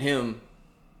 she and him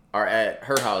are at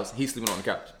her house. He's sleeping on the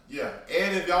couch. yeah,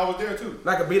 and if y'all was there too.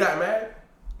 Like a be that mad.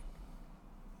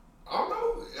 I don't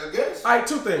know. I guess. All right,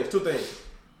 two things.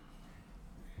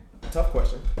 Tough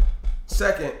question.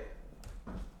 Second,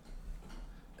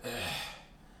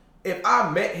 if I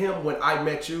met him when I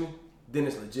met you, then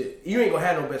it's legit. You ain't gonna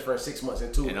have no best friend 6 months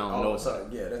into it. And I don't all know of a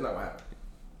sudden. Yeah, that's not gonna happen.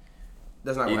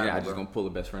 That's not gonna You're happen. not just bro. gonna pull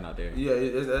a best friend out there.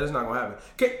 Yeah, that's not gonna happen.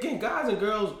 Can guys and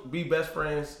girls be best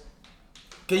friends?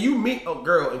 Can you meet a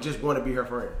girl and just want to be her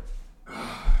friend?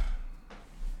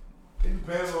 It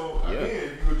depends on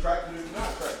again if you attracted or not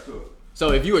attracted to her.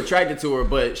 So if you attracted to her,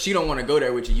 but she don't want to go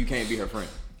there with you, you can't be her friend.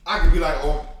 I could be like,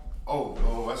 oh,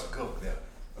 that's a good one there.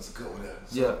 That's a good one there.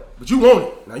 So, Yeah, but you want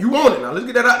it. Now you want it. Now let's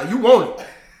get that out there. You want it.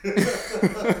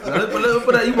 Now let's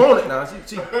put that. You want it. Now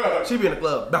she be in the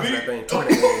club bouncing that thing, twerking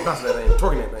that thing, bouncing that thing,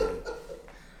 twerking that thing.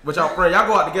 But y'all friends, y'all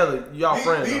go out together. Y'all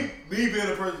friends. Me being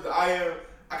the person that I am,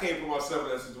 I can't put myself in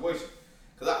that situation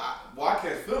because I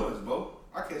catch feelings, bro.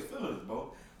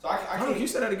 So I Hold on, can't. can you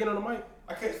say that again on the mic?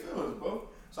 I catch feelings, bro.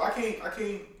 So I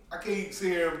can't sit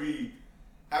here and be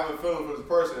having feelings for this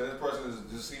person, and this person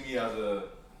is just see me as a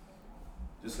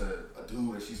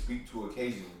dude that she speak to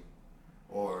occasionally,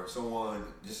 or someone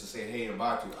just to say hey and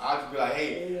bye to. I'll just be like,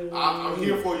 hey, I'm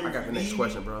here for you. I got if the you next need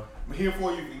question, me. bro. I'm here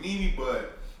for you if you need me,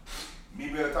 but me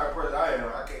being the type of person I am,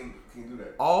 I can't do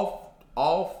that. Off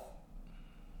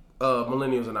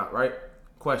millennials or not, right?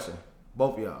 Question.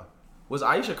 Both of y'all. Was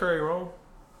Aisha Curry wrong?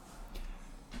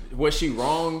 Was she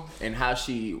wrong and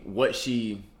what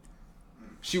she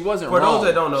wasn't For wrong. those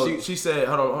that don't know, she said,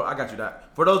 hold on, I got you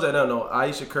that. For those that don't know,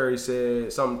 Aisha Curry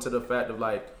said something to the fact of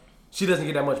like, she doesn't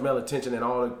get that much male attention and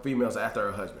all the females are after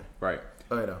her husband. Right.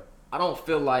 Go ahead, though. I don't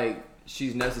feel like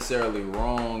she's necessarily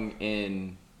wrong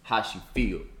in how she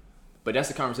feels. But that's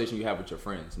the conversation you have with your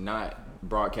friends, not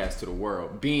broadcast to the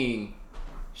world. Being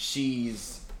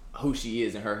she's who she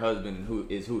is and her husband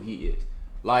who he is.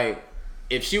 Like,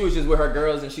 if she was just with her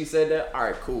girls and she said that, all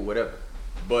right, cool, whatever.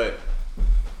 But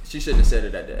she shouldn't have said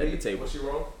it at the table. Was she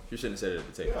wrong? She shouldn't have said it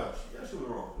at the table. Yeah, she was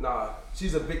wrong. Nah,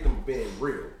 she's a victim of being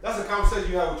real. That's a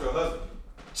conversation you have with your husband.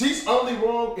 She's only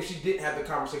wrong if she didn't have the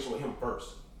conversation with him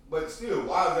first. But still,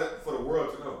 why is that for the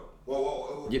world to know?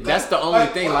 Well, Yeah, that's the only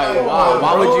thing. Like, Come why? on,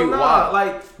 Why bro, would you? nah, Why?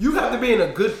 Like, you have to be in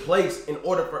a good place in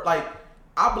order for, like,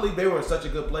 I believe they were in such a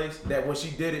good place that when she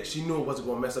did it, she knew it wasn't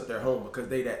going to mess up their home because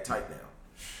they that tight now.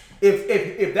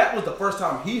 If that was the first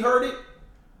time he heard it,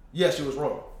 yes, she was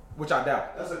wrong, which I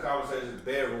doubt. That's a conversation,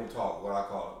 bedroom talk, what I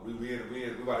call it. We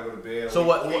about to go to bed. So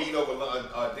what- We eat over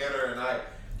dinner and night.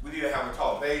 We need to have a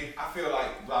talk. I feel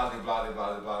like blah, blah,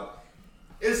 blah, blah.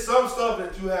 It's some stuff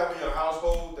that you have in your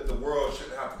household that the world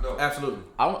shouldn't have to know. Absolutely.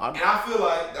 And I feel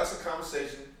like that's a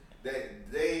conversation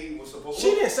that they were supposed to.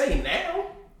 She didn't say now.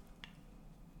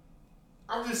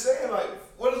 I'm just saying, like,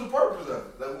 what is the purpose of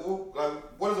it? Like,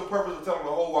 what is the purpose of telling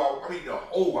the whole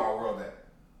wide world that?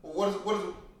 What is it?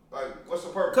 Like, what's the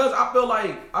purpose? Because I feel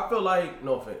like,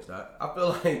 no offense, Doc, I feel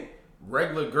like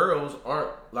regular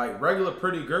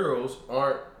pretty girls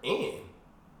aren't in.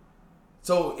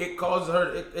 So it causes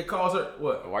her,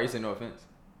 what? Why you say no offense?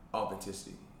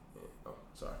 Authenticity. Oh,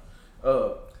 sorry.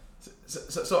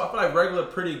 So I feel like regular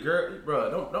pretty girl, bro.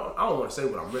 I don't want to say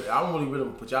what I'm really. I don't really want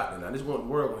to put you out there now. This is what the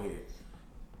world gonna hear.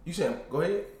 You saying go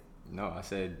ahead? No, I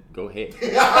said go ahead.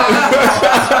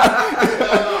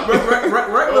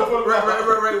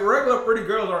 Regular pretty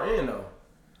girls aren't in though.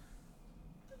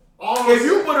 If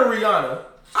you put a Rihanna,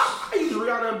 I use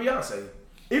Rihanna and Beyonce.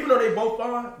 Even though they both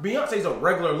fine, Beyonce's a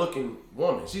regular looking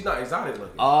woman. She's not exotic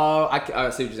looking. I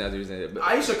see what you're saying. But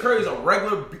Aisha Curry's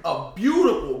a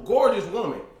beautiful, gorgeous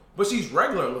woman, but she's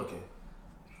regular looking.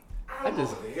 I don't know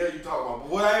what the hell you talking about. But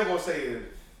what I ain't gonna say is,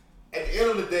 at the end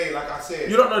of the day, like I said,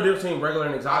 You don't know the difference between regular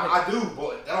and exotic? I do,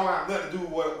 but that don't have nothing to do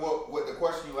with what the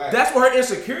question you asked. That's where her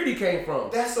insecurity came from.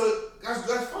 That's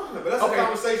fine, but that's Okay. a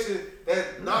conversation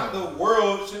that not the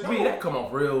world should know. I mean, that come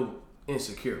off real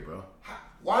insecure, bro.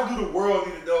 Why do the world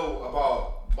need to know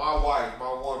about my wife,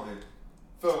 my woman,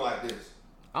 feeling like this?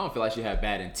 I don't feel like she had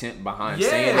bad intent behind Yeah.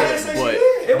 saying I it, didn't say she but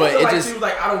did. It but wasn't it like just she was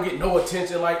like, I don't get no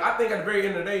attention. Like, I think at the very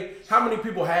end of the day, how many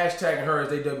people hashtagging her as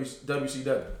they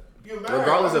WCW? You married,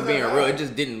 regardless why of does being that real, matter? it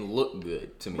just didn't look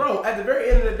good to me. Bro, at the very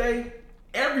end of the day,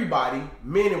 everybody,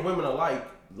 men and women alike,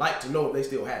 like to know if they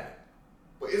still have it.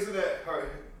 But isn't that her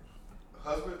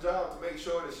husband's job to make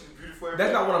sure that she's beautiful every That's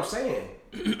day? not what I'm saying.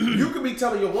 You could be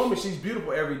telling your woman she's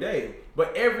beautiful every day,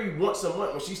 but every once a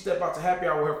month when she step out to happy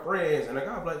hour with her friends and the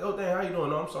guy be like, oh, damn, how you doing?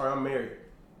 No, I'm sorry, I'm married.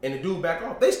 And the dude back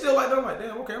off. They still like that. I'm like,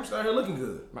 damn, okay, I'm still here looking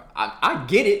good. I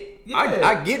get it. Yeah.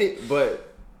 I get it,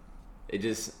 but it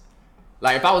just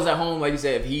like if I was at home, like you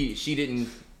said, if she didn't,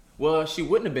 well, she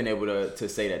wouldn't have been able to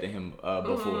say that to him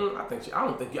before. I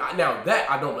don't think. Now that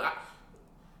I don't.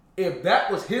 If that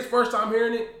was his first time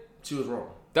hearing it, she was wrong.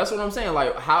 That's what I'm saying.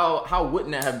 Like, how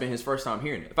wouldn't that have been his first time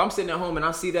hearing it? If I'm sitting at home and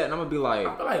I see that, and I'm gonna be like,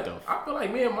 I feel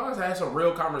like me and mine had some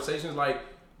real conversations. Like,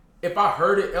 if I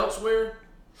heard it elsewhere,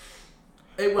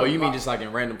 it oh, you mean just like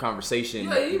in random conversation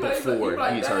Yeah, he before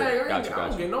like, he's dang, heard? I Gotcha.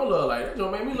 don't get no love like that.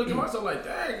 Just made me look at myself like,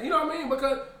 dang, you know what I mean?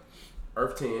 Because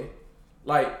Earth 10,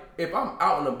 like if I'm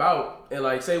out and about and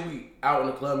like say we out in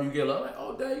the club, and you get love like,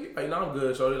 oh dang, you like, no, I'm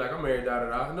good, shorty. Like I'm married, da da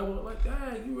da. And I'm like,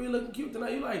 dang, you really looking cute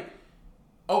tonight. You like,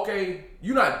 okay,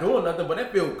 you not doing nothing, but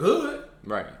that feel good.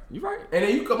 Right, you right. And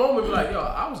then you come home and be like, yo,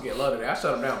 I was getting love today. I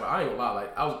shut him down, but I ain't gonna lie,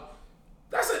 like I was.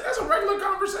 That's a regular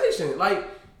conversation, like.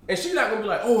 And she's not gonna be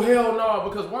like, oh hell no,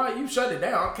 because why you shut it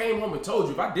down? I came home and told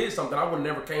you. If I did something, I would have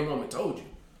never came home and told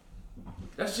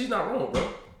you. She's not wrong, bro.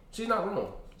 She's not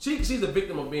wrong. She's a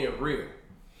victim of being real.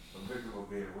 A victim of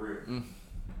being real.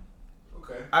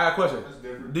 Okay. I got a question. That's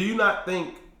different. Do you not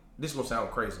think this gonna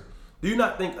sound crazy? Do you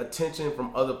not think attention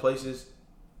from other places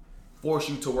force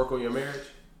you to work on your marriage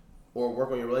or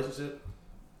work on your relationship?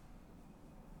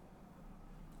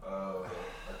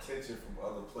 Attention from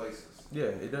other places. Yeah,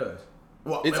 it does.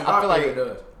 Well, It's- in I my feel like opinion, it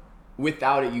does.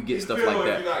 Without it, you get It's stuff feeling like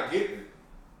You're that, not getting it.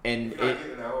 and You're not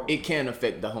getting it at home. it can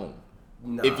affect the home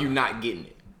Nah. if you're not getting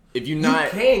it. If you're You not,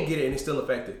 can get it and it's still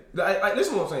effective. Like,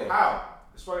 listen to what I'm saying. How?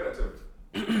 Explain that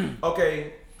to me.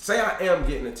 Okay, say I am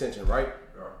getting attention, right?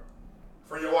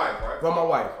 From your wife, right? From my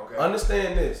wife. Okay.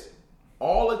 Understand this.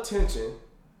 All attention,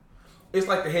 it's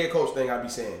like the head coach thing I be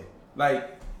saying. Like,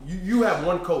 you have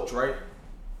one coach, right?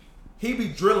 He be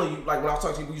drilling you, like when I was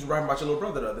talking to you, you was writing about your little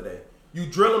brother the other day. You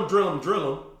drill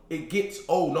him, it gets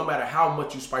old no matter how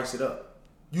much you spice it up.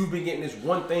 You've been getting this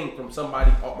one thing from somebody.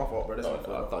 Oh, my fault, bro. That's my I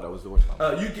fault. thought that was the word.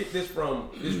 You get this from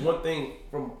this one thing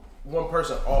from one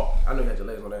person. I know you had your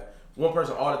legs on that. One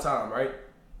person all the time, right?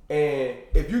 And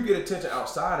if you get attention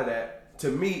outside of that, to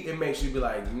me, it makes you be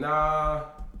like, nah.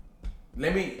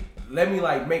 Let me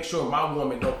like make sure my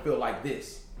woman don't feel like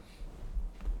this.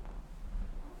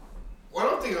 When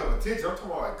I'm thinking of attention, I'm talking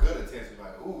about like good attention.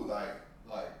 Like, ooh, like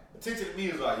attention to me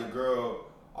is like your girl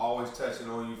always touching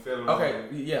on you, feeling Okay,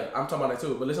 on you. yeah, I'm talking about that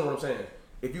too. But listen to what I'm saying.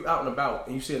 If you out and about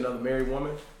and you see another married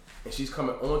woman and she's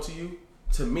coming on to you,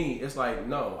 to me, it's like,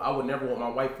 no, I would never want my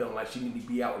wife feeling like she need to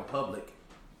be out in public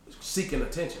seeking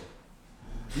attention.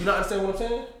 Do you not understand what I'm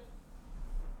saying?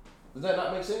 Does that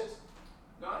not make sense?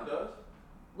 No, it does.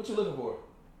 What you looking for?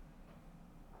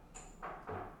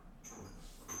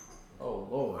 Oh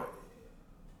Lord,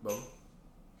 bro.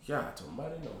 Yeah, I told him I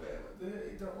didn't know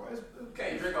that.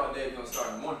 Can't drink all day. We're gonna start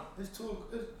in the morning. It's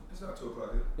not 2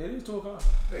 o'clock. It is 2:00.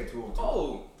 It ain't 2 o'clock.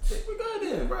 Oh, We good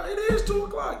then, bro. It is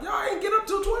 2:00. Y'all ain't get up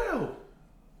till 12.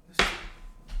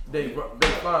 They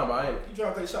fine, but I ain't. You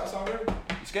trying to take shots already?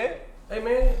 you scared? Hey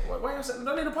man, why y'all saying?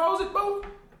 Don't need to pause it, bro.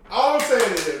 All I'm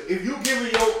saying is, if you give me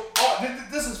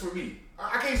this is for me.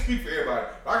 I can't speak for everybody,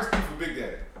 but I can speak for Big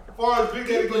Daddy. As far as Big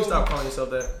Daddy Please goes, stop calling yourself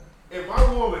that. if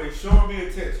my woman is showing me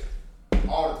attention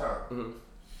all the time, Mm-hmm.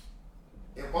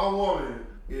 if my woman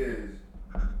is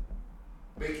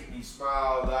making me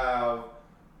smile loud,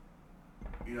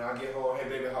 you know, I get home, hey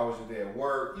baby, how was your day at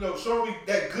work? You know, showing me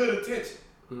that good attention.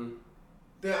 Mm-hmm.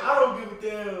 Then I don't give a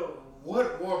damn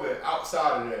what woman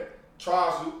outside of that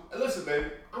tries to. Listen, baby,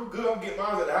 I'm good. I'm getting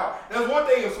mine at the house. That's one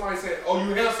thing if somebody said, "Oh,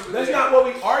 you handsome." That's today." not what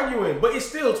we arguing, but it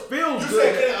still feels You good.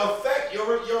 said can it affect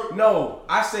your. No,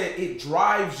 I said it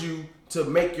drives you to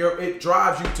make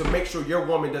sure your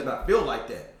woman does not feel like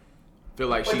that. Feel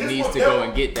like But she this needs one to never- go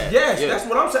and get that. Yes, Yeah. that's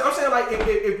what I'm saying. I'm saying like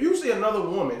if you see another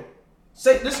woman,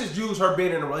 say this is use her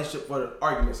being in a relationship for the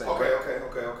argument's sake. Okay, right?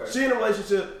 okay. She in a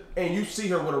relationship and you see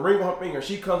her with a ring on her finger,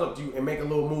 she comes up to you and make a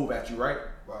little move at you, right?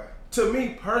 Right. To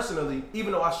me personally,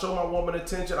 even though I show my woman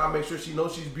attention, I make sure she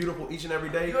knows she's beautiful each and every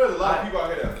day. You know, there's a lot of people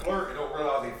out here that flirt and don't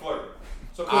realize they flirt.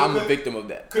 So I'm a victim of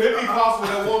that. Could it be possible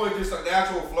that woman just a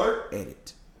natural flirt?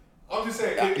 Edit. I'm just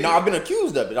saying. No, I've been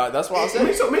accused of it. That's why I said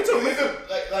Me too. Is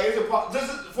it, like is it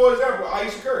just for example,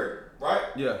 Aisha Curry? right?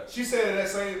 Yeah. She said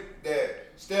that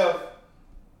Steph,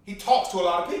 he talks to a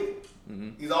lot of people.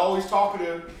 He's always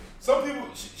talkative. Some people,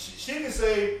 she can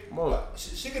say,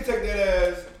 she can take that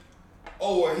as,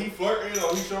 oh, well, he flirting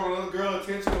or he showing another girl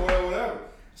attention or whatever.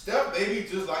 Steph maybe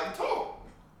just like to talk.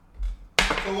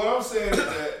 So what I'm saying is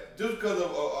that just because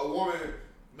a woman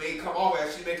may come off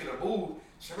as she making a move,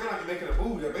 she may not be making a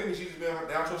move. That maybe she's just being her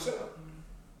natural self.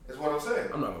 That's what I'm saying.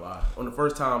 I'm not gonna lie. On the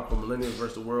first time for Millennials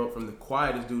versus the World, from the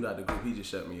quietest dude out the group, he just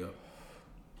shut me up.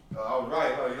 I was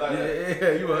right, huh? You like that?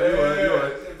 Yeah, you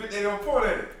are. But they don't point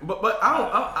at it. But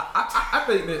I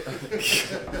think that.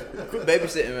 Quit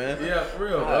babysitting, man. Yeah, for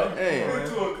real, bro. Hey. It's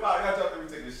 2 o'clock. Y'all trying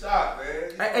to take a shot,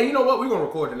 man. Hey, you know what? We're gonna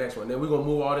record the next one. Then we're gonna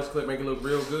move all this clip, make it look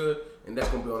real good, and that's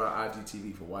gonna be on our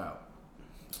IGTV for a while.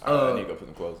 I need to go put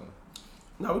some clothes on.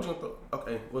 No, we're just gonna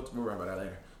okay. We'll worry about that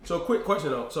later. So quick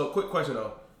question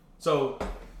though. So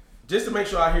just to make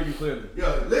sure I hear you clearly.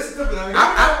 Yo, listen to me.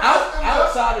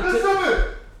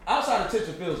 Outside of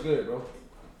tension feels good, bro.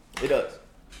 It does.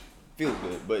 Feels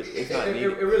good, but it's not It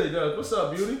needed. really does. What's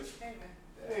up, beauty?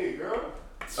 Hey, girl.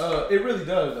 It really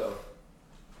does though.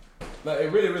 Like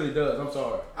it really does. I'm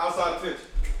sorry. Outside of tension.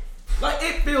 Like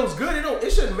it feels good.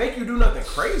 It shouldn't make you do nothing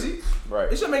crazy.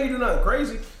 Right. It shouldn't make you do nothing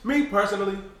crazy. Me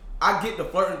personally, I get the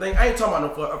flirting thing. I ain't talking about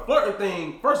no flirt. A flirting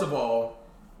thing. First of all,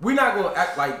 we're not gonna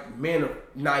act like men are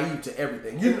naive to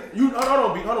everything. Hold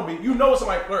on, B. You know when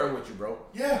somebody flirting with you, bro.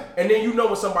 Yeah. And then you know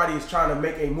when somebody is trying to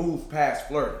make a move past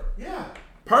flirting. Yeah.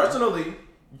 Personally,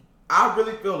 I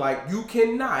really feel like you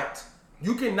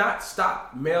cannot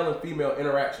stop male and female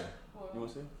interaction. You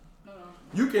want to see?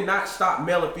 You cannot stop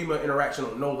male and female interaction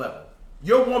on no level.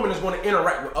 Your woman is going to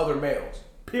interact with other males.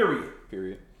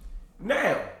 Period.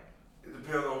 Now, It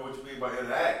depends on what you mean by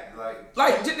interact.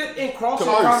 like just in crossing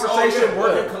Converse. conversation, Oh, yeah,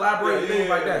 working, yeah. collaborating, Yeah, things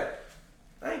like yeah. that.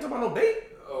 I ain't talking about no date.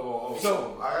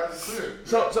 So I got it clear.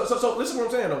 So listen to what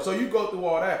I'm saying though. So you go through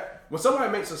all that. When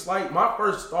somebody makes a slight, my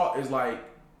first thought is like,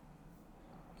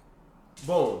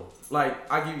 boom.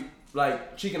 Like I give,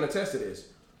 like she can attest to this.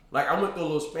 Like I went through a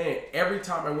little span. Every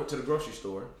time I went to the grocery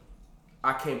store,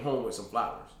 I came home with some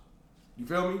flowers. You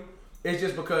feel me? It's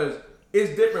just because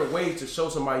it's different ways to show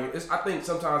somebody. I think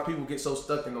sometimes people get so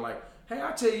stuck in the like, hey,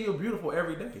 I tell you you're beautiful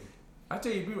every day. I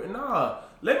tell you you're beautiful. Nah,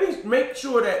 let me make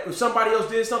sure that if somebody else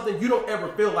did something, you don't ever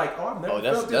feel like, oh, I've never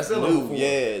felt this that's feeling new. before.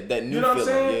 Yeah, that new You know what I'm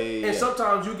feeling. saying? Yeah. And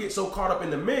sometimes you get so caught up in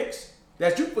the mix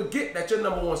that you forget that your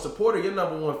number one supporter, your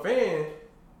number one fan,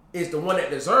 is the one that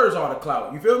deserves all the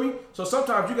clout. You feel me? So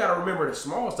sometimes you gotta remember the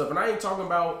small stuff. And I ain't talking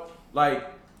about like,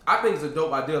 I think it's a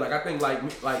dope idea. Like I think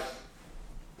like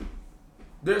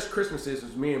there's Christmases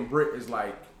which me and Britt is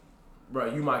like, bro,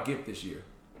 you my gift this year.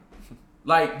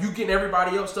 Like you getting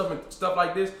everybody else stuff and stuff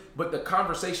like this, but the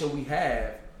conversation we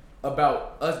have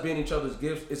about us being each other's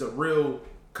gifts is a real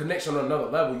connection on another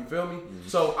level. You feel me? Mm-hmm.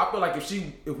 So I feel like if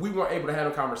we weren't able to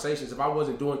have conversations, if I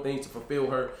wasn't doing things to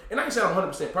fulfill her, and I ain't saying I'm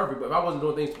 100% perfect, but if I wasn't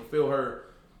doing things to fulfill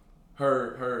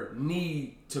her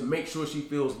need to make sure she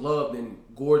feels loved and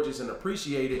gorgeous and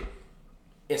appreciated,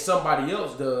 and somebody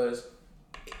else does,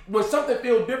 when something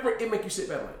feels different, it make you sit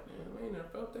back like, I ain't never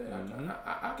felt that.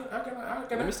 I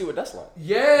can. Let me see what that's like.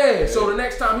 Yeah. So the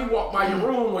next time he walk by your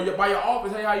room or by your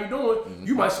office, hey, how you doing?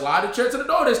 You might slide the chair to the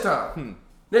door this time.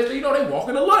 Next thing you know, they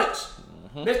walking to lunch.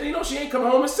 Next thing you know, she ain't coming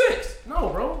home at 6. No,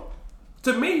 bro.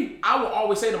 To me, I will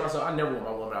always say to myself, I never want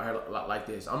my woman out here like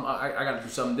this. I got to do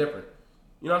something different.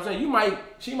 You know what I'm saying?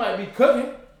 She might be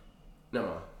cooking. Never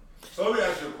mind. So let me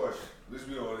ask you a question. Let's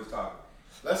be on this topic.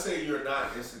 Let's say you're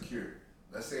not insecure.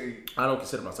 Let's say I don't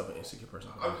consider myself an insecure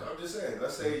person. I'm just saying.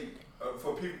 Let's say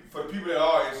for the people that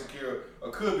are insecure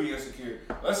or could be insecure.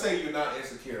 Let's say you're not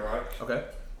insecure, right? Okay.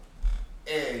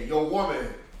 And your woman,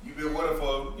 you've been with her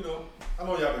for how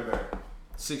long y'all been married?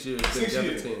 6 years. 6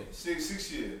 years. 10.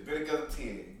 6 years. Been together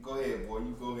 10. Go ahead, boy.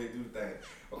 You go ahead and do the thing.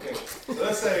 Okay. So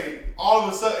let's say all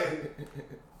of a sudden,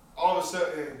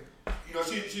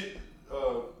 she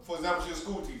for example, she's a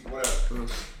school teacher, whatever. Mm-hmm.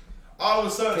 All of a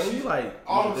sudden, can you like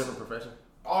all a different profession?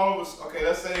 All of us. Okay,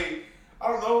 let's say I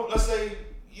don't know. Let's say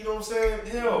you know what I'm saying.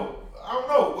 Hell, I don't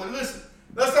know. But listen,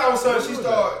 let's say all of a sudden she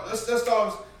start. Let's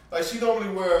start like she normally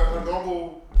wear her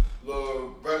normal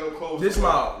little regular clothes. This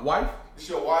my wife. It's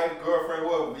your wife, girlfriend,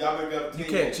 whatever. Y'all been together. You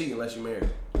can't cheat unless you're married.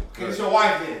 Okay, it's your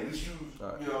wife then. It's you.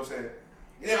 Right. You know what I'm saying.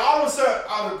 And then all of a sudden,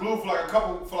 out of the blue,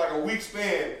 for like a week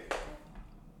span.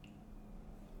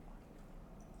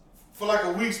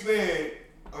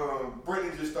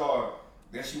 Brittany just started.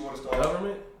 Then she want to start.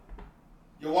 Government?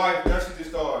 Your wife, then she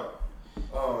just started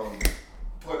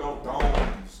putting on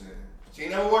thongs. She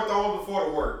ain't never wore thongs before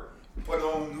to work. Putting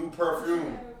on new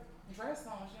perfume. dress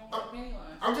on. She don't wear penny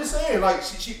line. I'm just saying, like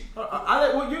she.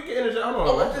 Well, you can interject.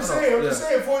 Hold on, I'm just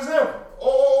saying. For example,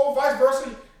 or vice versa.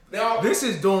 Now this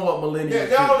is doing what millennials. Yeah.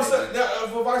 Now all of a sudden,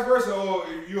 for vice versa, or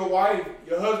if you're a wife,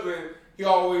 your husband, he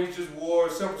always just wore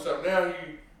simple stuff. Now he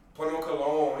put on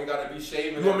cologne. He got to be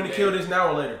shaving. You want me to kill this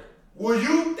now or later? Will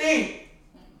you think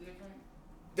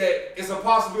that it's a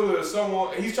possibility of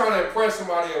someone he's trying to impress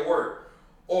somebody at work,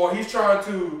 or he's trying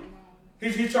to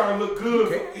look good?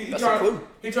 Okay. He's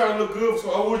trying to look good. So,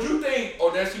 or would you think,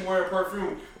 that she wearing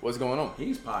perfume? What's going on?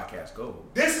 He's podcast gold.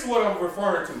 This is what I'm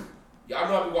referring to. Y'all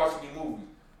know I be watching these movies.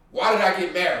 Why did I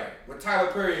get married? When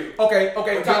Tyler Perry. Okay.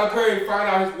 When Tyler Perry found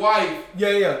out his wife.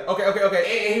 Yeah. Okay.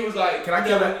 And he was like, Can I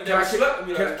kill that? Can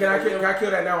I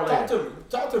kill that now or later?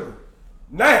 Talk to me.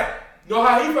 Now. You know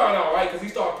how he found out, right? Because he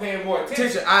started paying more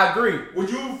attention. I agree. Would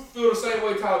you feel the same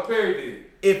way Tyler Perry did?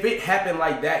 If it happened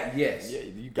like that, yes. Yeah,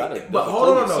 you gotta. But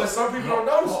hold on, though. So some people don't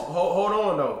notice. Hold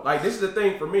on, though. Like, this is the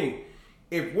thing for me.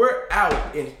 If we're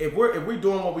out and if we're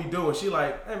doing what we do, and she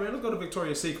like, hey man, let's go to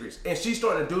Victoria's Secrets, and she's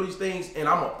starting to do these things, and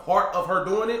I'm a part of her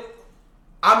doing it,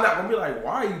 I'm not gonna be like,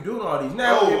 why are you doing all these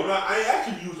now? I ain't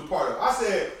actually used a part of it. I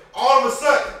said all of a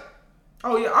sudden.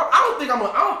 Oh yeah, I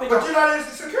don't think. But you're not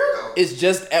insecure though. It's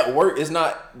just at work. It's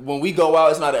not when we go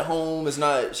out. It's not at home. It's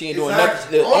not. She ain't doing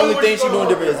Exactly. nothing. The only thing she doing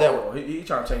different is at work. He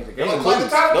trying to change the game. Like clues.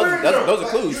 Tyler Perry, Those are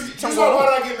clues. You Something saw going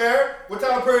Why on. Did I Get Married? With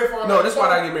Tyler Perry for No, that's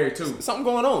why I get married too. Something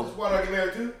going on. Why Did I Get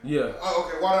Married too? Yeah. Oh,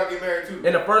 okay. Why Did I Get Married too?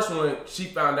 In the first one, he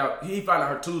found out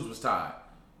her tubes was tied.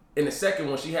 In the second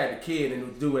one, she had the kid and it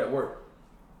was due at work.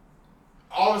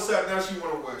 All of a sudden now she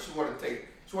want to work. She want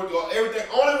to do everything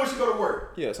only when she go to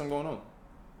work. Yeah, something going on.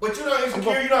 But you're not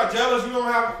insecure. You're not jealous. You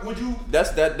don't have. Would you?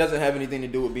 That doesn't have anything to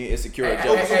do with being insecure or So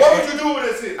jealous. what would you do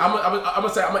with that shit? I'm gonna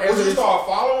Would answer you this. start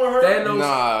following her?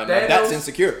 Nah, that's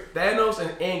insecure. Thanos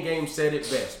and Endgame said it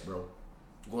best, bro.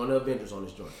 Going to Avengers on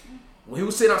this joint. When he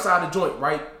was sitting outside the joint,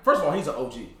 right? First of all, he's an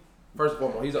OG. First and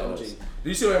foremost, he's an OG. Do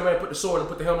you see when man put the sword and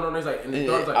put the helmet on? He's like, and the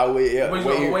daughter's like, I wait, yeah, wait,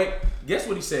 wait. wait. Guess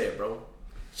what he said, bro?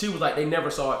 She was like, they never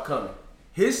saw it coming.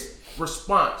 His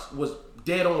response was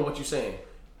dead on what you're saying.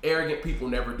 Arrogant people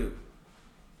never do.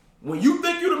 When you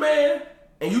think you the man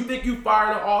and you think you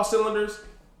firing on all cylinders,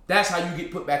 that's how you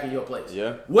get put back in your place.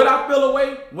 Yeah. What I feel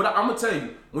away, I'm gonna tell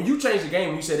you, when you change the game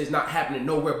and you said it's not happening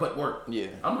nowhere but work. Yeah.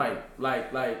 I'm like,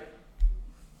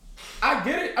 I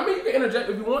get it. I mean, you can interject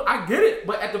if you want. I get it,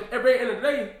 but at the very end of the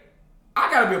day, I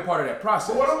gotta be a part of that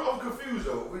process. But what I'm confused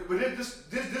though. But this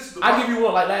is the. I give you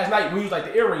one like last night when you was like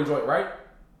the earring joint, right?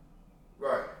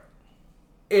 Right.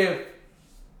 If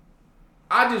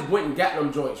I just went and got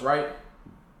them joints, right?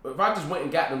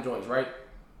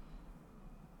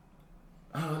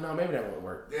 Oh no, maybe that won't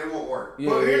work. It won't work. Yeah,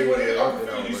 but here's what yeah, it is. yeah, I'm okay,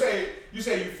 confused. that'll You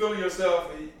say you feeling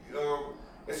yourself. And,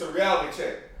 it's a reality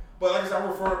check. But like I said, I'm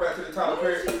referring back to the Tyler What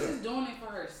Perry. if she's just doing it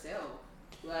for herself?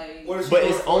 Like, What is she But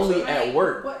doing it's for only herself? at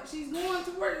work. But she's going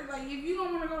to work. Like, if you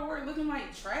don't want to go to work looking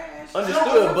like trash.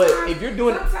 Understood, but sometimes- if you're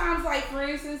doing it- sometimes, like for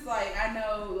instance, like I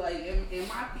know, like in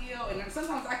my field, and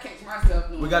sometimes I catch myself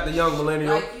doing. We got the young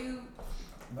millennial. Like you.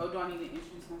 Oh, do I need to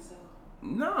introduce myself?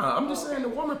 Nah, I'm just saying the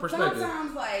woman perspective.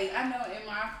 Sometimes, like I know in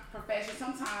my profession,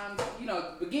 sometimes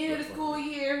beginning of the school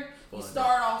year, you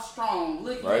start off strong,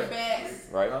 licking your backs,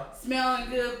 Right. smelling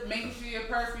good, making sure your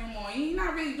perfume on. You're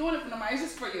not really doing it for nobody. It's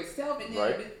just for yourself. And then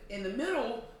Right. in the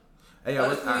middle, Hey, yo,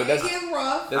 it that's- get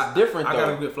rough. That's different I though.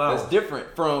 gotta get flowers. That's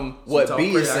different from what talk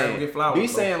B crazy, is I gotta saying. get flowers, B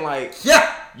bro. saying like,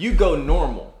 Yeah. you go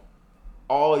normal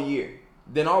all year,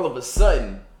 then all of a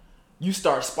sudden you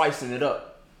start spicing it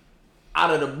up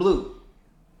out of the blue.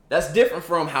 That's different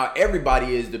from how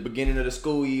everybody is the beginning of the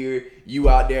school year. You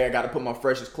out there, I got to put my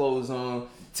freshest clothes on,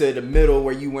 to the middle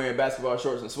where you wearing basketball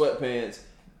shorts and sweatpants.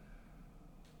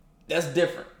 That's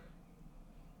different.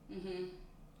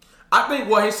 I think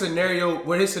what his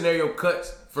scenario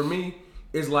cuts for me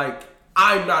is like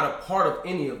I'm not a part of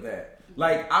any of that.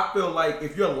 Like I feel like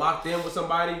if you're locked in with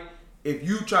somebody, if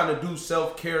you trying to do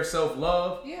self-care,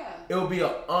 self-love, it'll be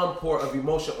an encore of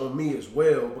emotion on me as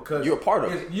well because You're a part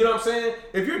of it. You know what I'm saying?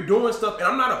 If you're doing stuff and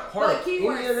I'm not a part of any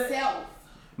of that. Self.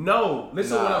 No,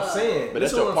 listen to what I'm saying. But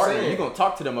that's Listen to your what I'm partner. saying. You're going to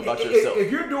talk to them about If- yourself.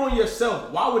 If you're doing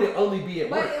yourself, why would it only be at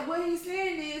work? But what he's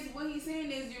saying is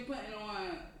you're putting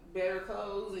on better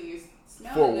clothes and you're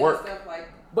smelling For good work. and stuff like.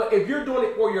 But if you're doing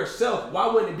it for yourself, why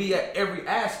wouldn't it be at every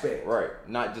aspect? Right.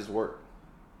 Not just work.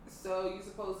 So you're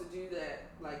supposed to do that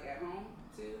like at home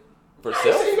too. For I ain't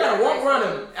self? say you gotta walk around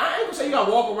I ain't gonna say you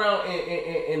gotta walk around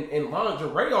in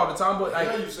lingerie all the time, but like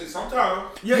Yeah, you say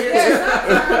sometimes. yeah.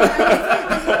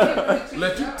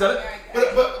 Let you tell it.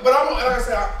 But I'm like I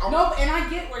said, I'm No, and I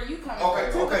get where you coming Okay,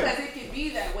 from too, okay. because it can be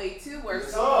that way too, where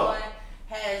Yes, someone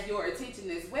has your attention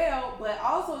as well, but But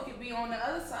also it could be on the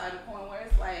other side of the point where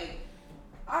it's like,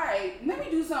 all right, let me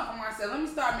do something for myself. Let me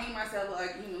start making myself look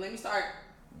like human. Let me start,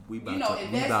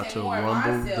 investing more in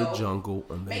myself, jungle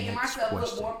on the making myself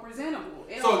look more presentable.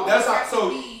 So that's how.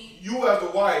 So you as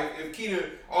the wife, if Keena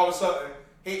all of a sudden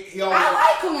he always. I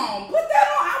like cologne. Put that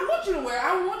on. I want you to wear.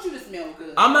 I want you to smell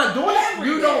good. I'm not doing it.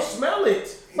 You day. don't smell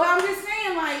it. But I'm just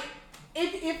saying, like,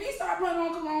 if he start putting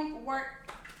on cologne for work,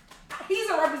 he's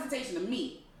a representation of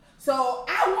me. So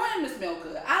I want him to smell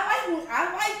good.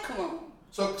 I like cologne.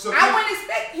 So I wouldn't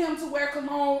expect him to wear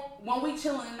cologne when we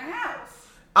chilling in the house.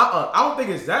 I don't think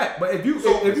it's that. But if you,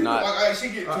 not. Like, she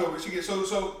get to it. She get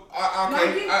so.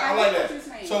 I like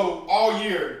that. So all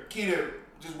year, Keena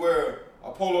just wear a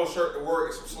polo shirt to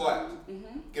work and some slacks.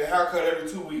 Mm-hmm. Get a haircut every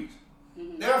 2 weeks.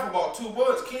 Mm-hmm. Now for about 2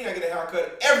 months, Keena get a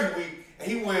haircut every week, and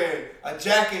he wearing a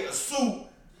jacket, a suit.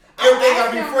 Everything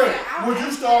gotta be fresh. Would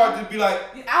you start to be like?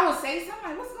 I would say something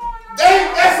like, "What's going on?"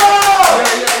 That's all.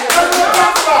 That's what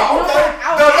I'm talking about. Okay.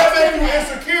 Does that make you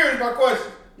insecure? Is my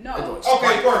question. No.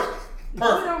 Okay, perfect. It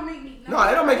don't make me. No,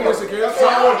 it don't make you insecure.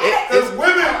 Because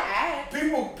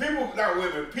people, not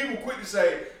women. People quick to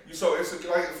say you so insecure.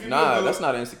 Like if you that's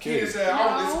not insecure. No,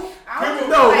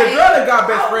 the girl that got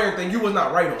best friend thing, you was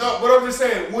not right on. No, but I'm just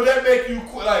saying, would that make you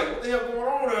like what the hell going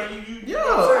on there?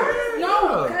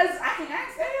 No, because I can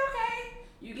ask, hey, okay,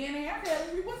 you getting a haircut?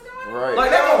 What's going on? Right. Like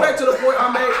that goes back to the point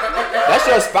I made. That's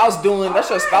your spouse doing. That's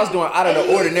your spouse doing out of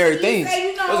the ordinary things.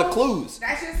 Those are clues.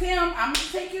 That's just him. I'm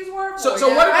gonna take his word for it. So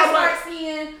what if I I'm start like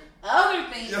seeing other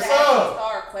things that I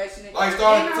start questioning? Like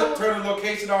start turning the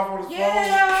location off on his phone.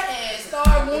 Yeah, and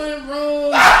start doing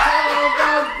rooms.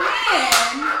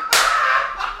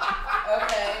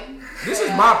 Okay. This is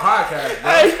my podcast,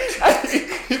 bro.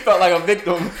 He felt like a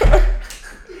victim.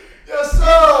 Yes,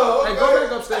 sir. Hey, go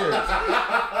back upstairs.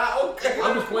 Okay.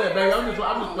 I'm just playing, baby. I'm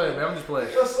just playing.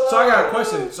 Yes, sir. So I got a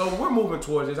question. So we're moving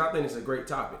towards this. I think it's a great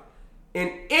topic.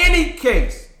 In any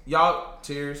case, y'all,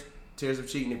 tears of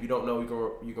cheating. If you don't know,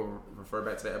 you can refer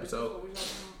back to that episode.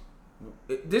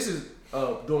 This is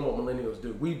doing what millennials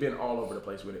do. We've been all over the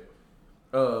place with it.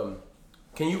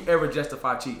 Can you ever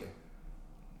justify cheating?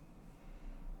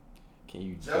 Can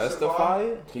you justify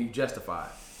it? Can you justify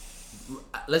it?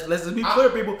 Let's just be clear,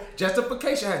 people.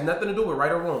 Justification has nothing to do with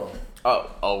right or wrong. Oh,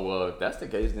 well, if that's the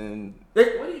case, then what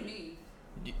do you mean?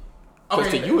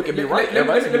 Okay, to you it can be right. Let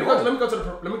me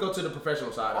go to the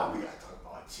professional side. Oh, we gotta talk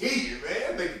about cheating,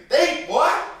 man. Make you think, boy.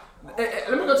 Let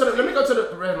me go to the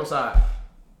professional side.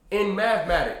 In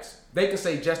mathematics, they can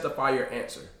say justify your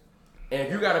answer, and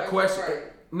if you got a question,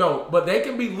 no, but they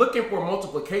can be looking for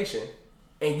multiplication,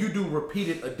 and you do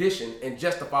repeated addition and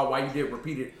justify why you did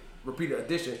repeated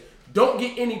addition. Don't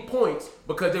get any points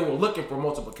because they were looking for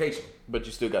multiplication. But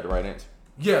you still got the right answer.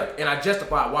 Yeah, and I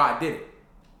justify why I did it.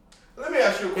 Let me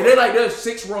ask you a question. And they're like, there's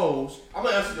 6 rows. I'm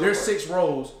gonna ask you. There's 6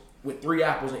 rows with 3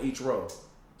 apples in each row.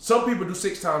 Some people do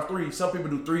 6 times 3. Some people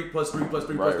do 3 plus 3 plus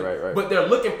 3 plus 3. Right. But they're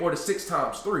looking for the 6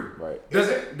 times 3. Right.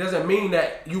 Doesn't mean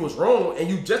that you was wrong and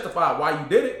you justify why you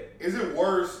did it. Is it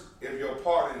worse if your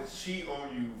partner cheat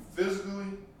on you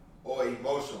physically or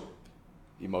emotionally?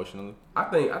 Emotionally, I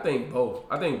think both.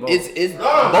 It's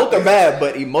both are bad,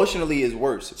 but emotionally is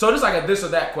worse. So this like a this or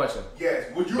that question. Yes.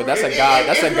 Would you? But that's a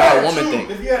guy woman thing.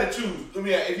 If you had to choose, if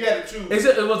you had to choose,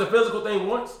 Was a physical thing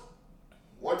once?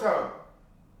 One time.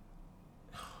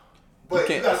 But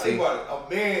you gotta think about it. A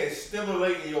man is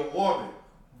stimulating your woman,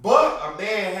 but a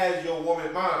man has your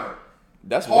woman mind.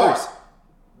 That's worse.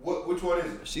 Which one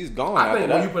is it? She's gone. I think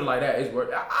when you put it like that, it's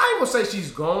worse. I ain't gonna say she's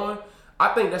gone. I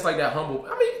think that's like that humble.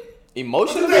 I mean.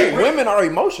 Emotionally, women are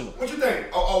emotional. What you think?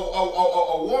 A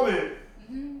woman?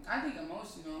 I think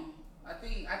emotional. I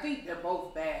think they're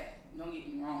both bad. Don't get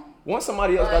me wrong. Once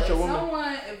somebody else got your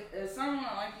woman, if someone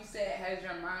like you said has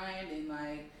your mind and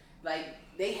like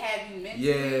they have you mentally,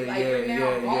 you're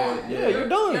now gone. Yeah, you're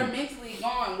done. You're mentally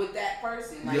gone with that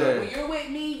person. Like when you're with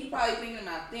me, you probably thinking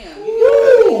about them.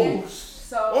 Woo!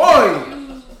 So,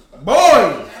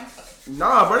 boy.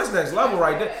 Nah, bro, that's next level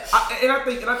right there. I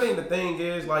think the thing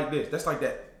is like this. That's like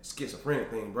that schizophrenic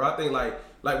thing, bro. I think like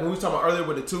when we was talking about earlier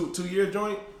with the 2 year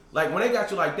joint, like when they got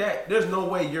you like that, there's no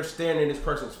way you're staring in this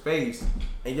person's face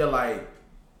and you're like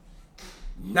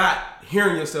not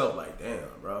hearing yourself like, damn,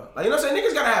 bro. Like, you know what I'm saying?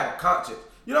 Niggas gotta have a conscience.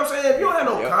 You know what I'm saying? If you don't have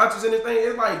no conscience in this thing,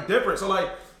 it's like different. So like,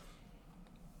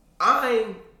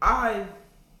 I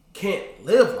can't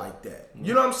live like that.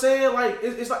 You know what I'm saying? Like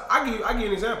it's like I give you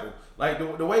an example. Like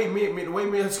the way me and you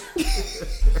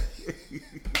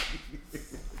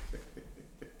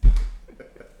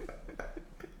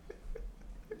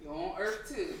on Earth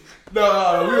too.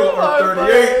 No, we on Earth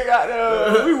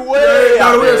 38. We way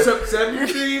out we're there.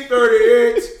 17,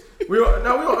 38. We on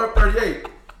Earth 38.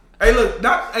 Hey, look,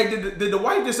 did the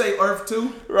wife just say Earth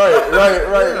 2?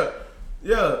 Right.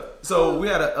 Yeah. So we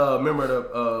had a member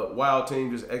of the Wild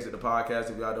team just exit the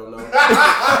podcast. If y'all don't know.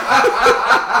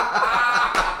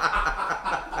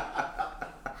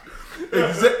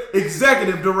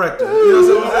 Executive director. You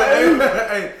know what I'm saying?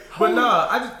 Hey, but nah,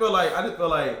 I just feel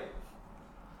like.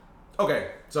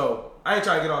 Okay, so I ain't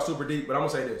trying to get all super deep, but I'm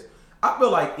gonna say this. I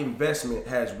feel like investment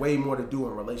has way more to do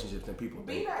in relationships than people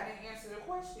think. B-Dot didn't answer the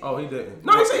question. Oh, he didn't.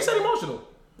 No, he said emotional.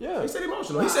 Yeah. He said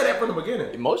emotional. He said that from the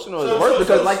beginning. Emotional is worse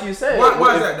because, like you said,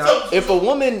 why is that, Doc? If a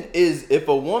woman,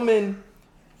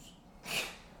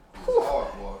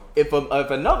 if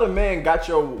another man got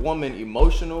your woman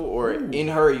emotional or in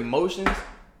her emotions,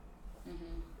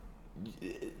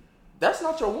 that's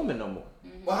not your woman no more.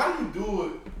 Well, how do you do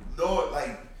it? Know it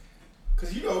like,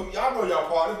 cause you know y'all know y'all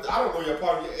partners. I don't know your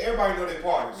partner. Everybody know their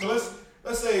partners. So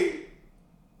let's say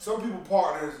some people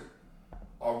partners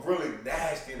are really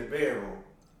nasty in the bedroom.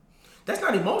 That's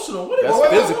not emotional. What is That's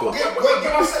physical. Wait, give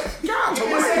me a second.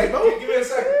 Give me a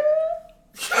second.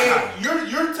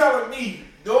 And you're telling me,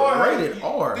 knowing Rated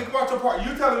R. Think about your partner.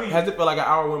 You're telling me, Has it felt like an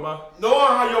hour went by? knowing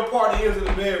how your partner is in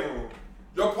the bedroom,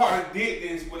 your partner did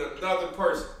this with another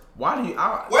person. Why do you?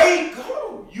 Wait,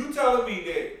 go. You telling me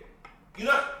that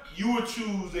you would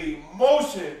choose the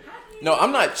emotion? No,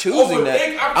 I'm not choosing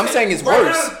that. I'm saying it's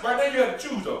worse. Right now you have to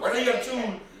choose though. Right now you have to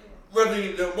choose whether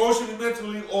the emotionally,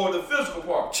 mentally, or the physical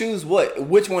part. Choose what?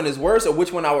 Which one is worse, or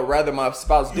which one I would rather my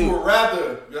spouse do? You would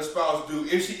rather your spouse do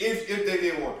if they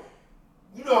did one.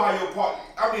 You know how your partner.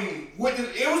 I mean, it was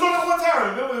only one time.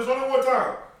 Remember, it was only one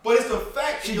time. But it's the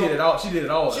fact She did it all. She did it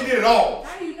all.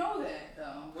 How do you know that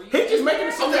though? He just making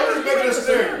a I'm just making a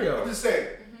scenario. I'm just saying.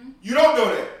 You don't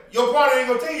know that. Your partner ain't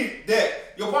gonna tell you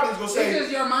that. Your partner's gonna say. It's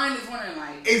just your mind is wondering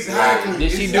like. Exactly.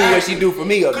 Did she do what she do for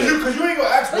me up there? Cause you ain't gonna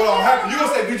ask what all happened. You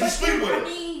gonna say, did you sleep with her? I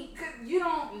mean, you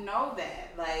don't know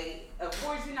that. Like, of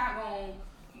course you're not gonna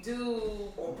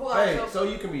do or pull out your. So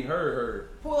you can be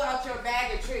heard. Pull out your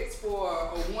bag of tricks for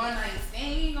a one night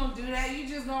stand. You ain't gonna do that. You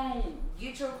just gonna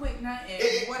get your quick nut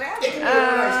and whatever. It can be a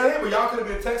one night stand, but y'all could have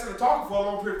been texting and talking for a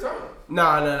long period of time. No.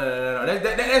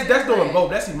 That's doing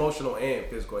both. That's emotional and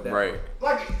physical. At that Right.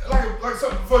 Like for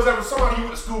example, somebody you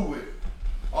went to school with,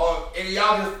 and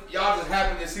y'all just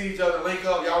happened to see each other, link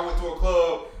up. Y'all went to a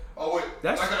club or with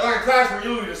like a class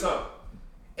reunion or something,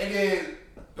 and then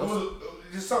it was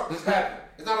just something just happened.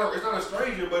 It's not a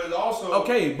stranger, but it's also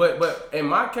okay. But in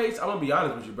my case, I'm gonna be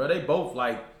honest with you, bro. They both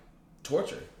like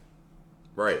torture.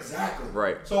 Right. Exactly.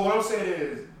 Right. So what I'm saying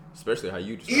is, especially how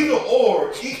you describe either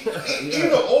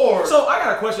or. So I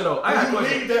got a question though. I got a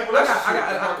question. Leave that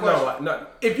relationship. No.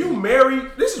 If you marry,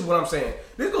 this is what I'm saying.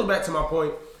 This goes back to my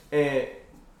point. And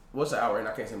what's the hour? And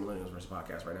I can't say Millennials versus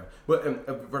Podcast right now, but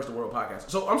versus the World Podcast.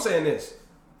 So I'm saying this: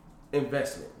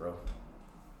 investment, bro.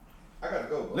 I gotta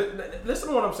go, bro. Listen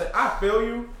to what I'm saying. I feel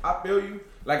you.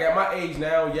 Like at my age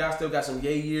now, I still got some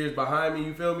yay years behind me.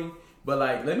 You feel me? But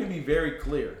like, let me be very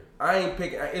clear. I ain't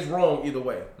picking. It's wrong either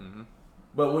way. Mm-hmm.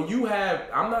 But when you have,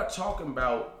 I'm not talking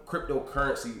about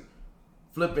cryptocurrency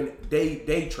flipping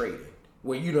day trading,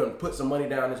 where you done put some money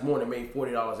down this morning and made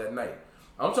 $40 at night.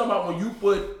 I'm talking about when you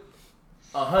put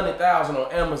 100,000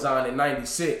 on Amazon in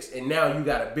 '96 and now you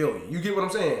got $1 billion. You get what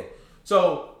I'm saying?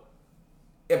 So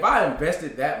if I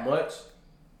invested that much,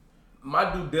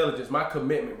 my due diligence, my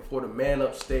commitment before the man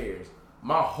upstairs,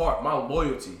 my heart, my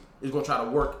loyalty is gonna try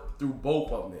to work through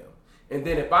both of them. And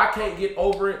then if I can't get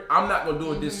over it, I'm not gonna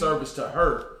do a disservice to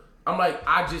her. I'm like,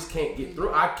 I just can't get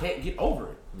through. I can't get over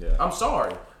it. Yeah. I'm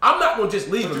sorry. I'm not gonna just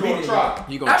leave immediately.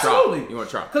 You gonna Absolutely. try. You gonna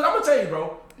try. Cause I'm gonna tell you,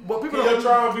 bro. What people don't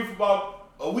try on me for about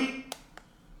a week.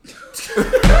 Change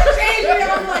it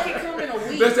up like it come in a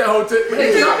week. That's that whole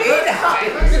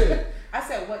I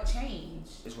said, what change?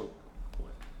 It's gonna,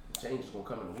 what? Change is gonna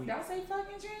come in a week. Y'all say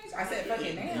fucking change? I said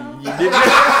fucking now. You did.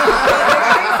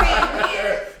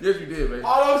 Yes, you did, man.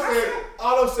 All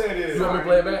I'm saying is. You want me to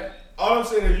play it back? All I'm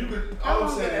saying is you could. All I'm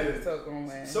saying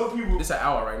is some people. It's an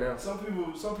hour right now. Some people.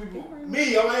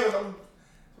 Me, I'm.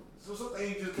 So some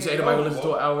things just. You say anybody gonna listen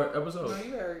to an hour episode? No,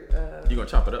 you heard. You gonna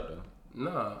chop it up though?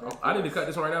 Nah, I need to cut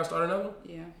this one right now and start another one?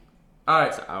 Yeah. All right,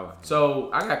 It's an hour. So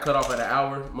I got cut off at an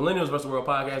hour. Millennials vs. the World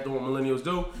Podcast, doing what Millennials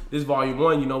do. This volume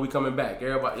 1, you know we coming back.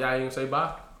 Everybody, y'all ain't gonna say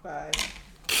bye? Bye.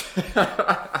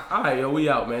 All right, yo, we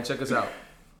out, man. Check us out.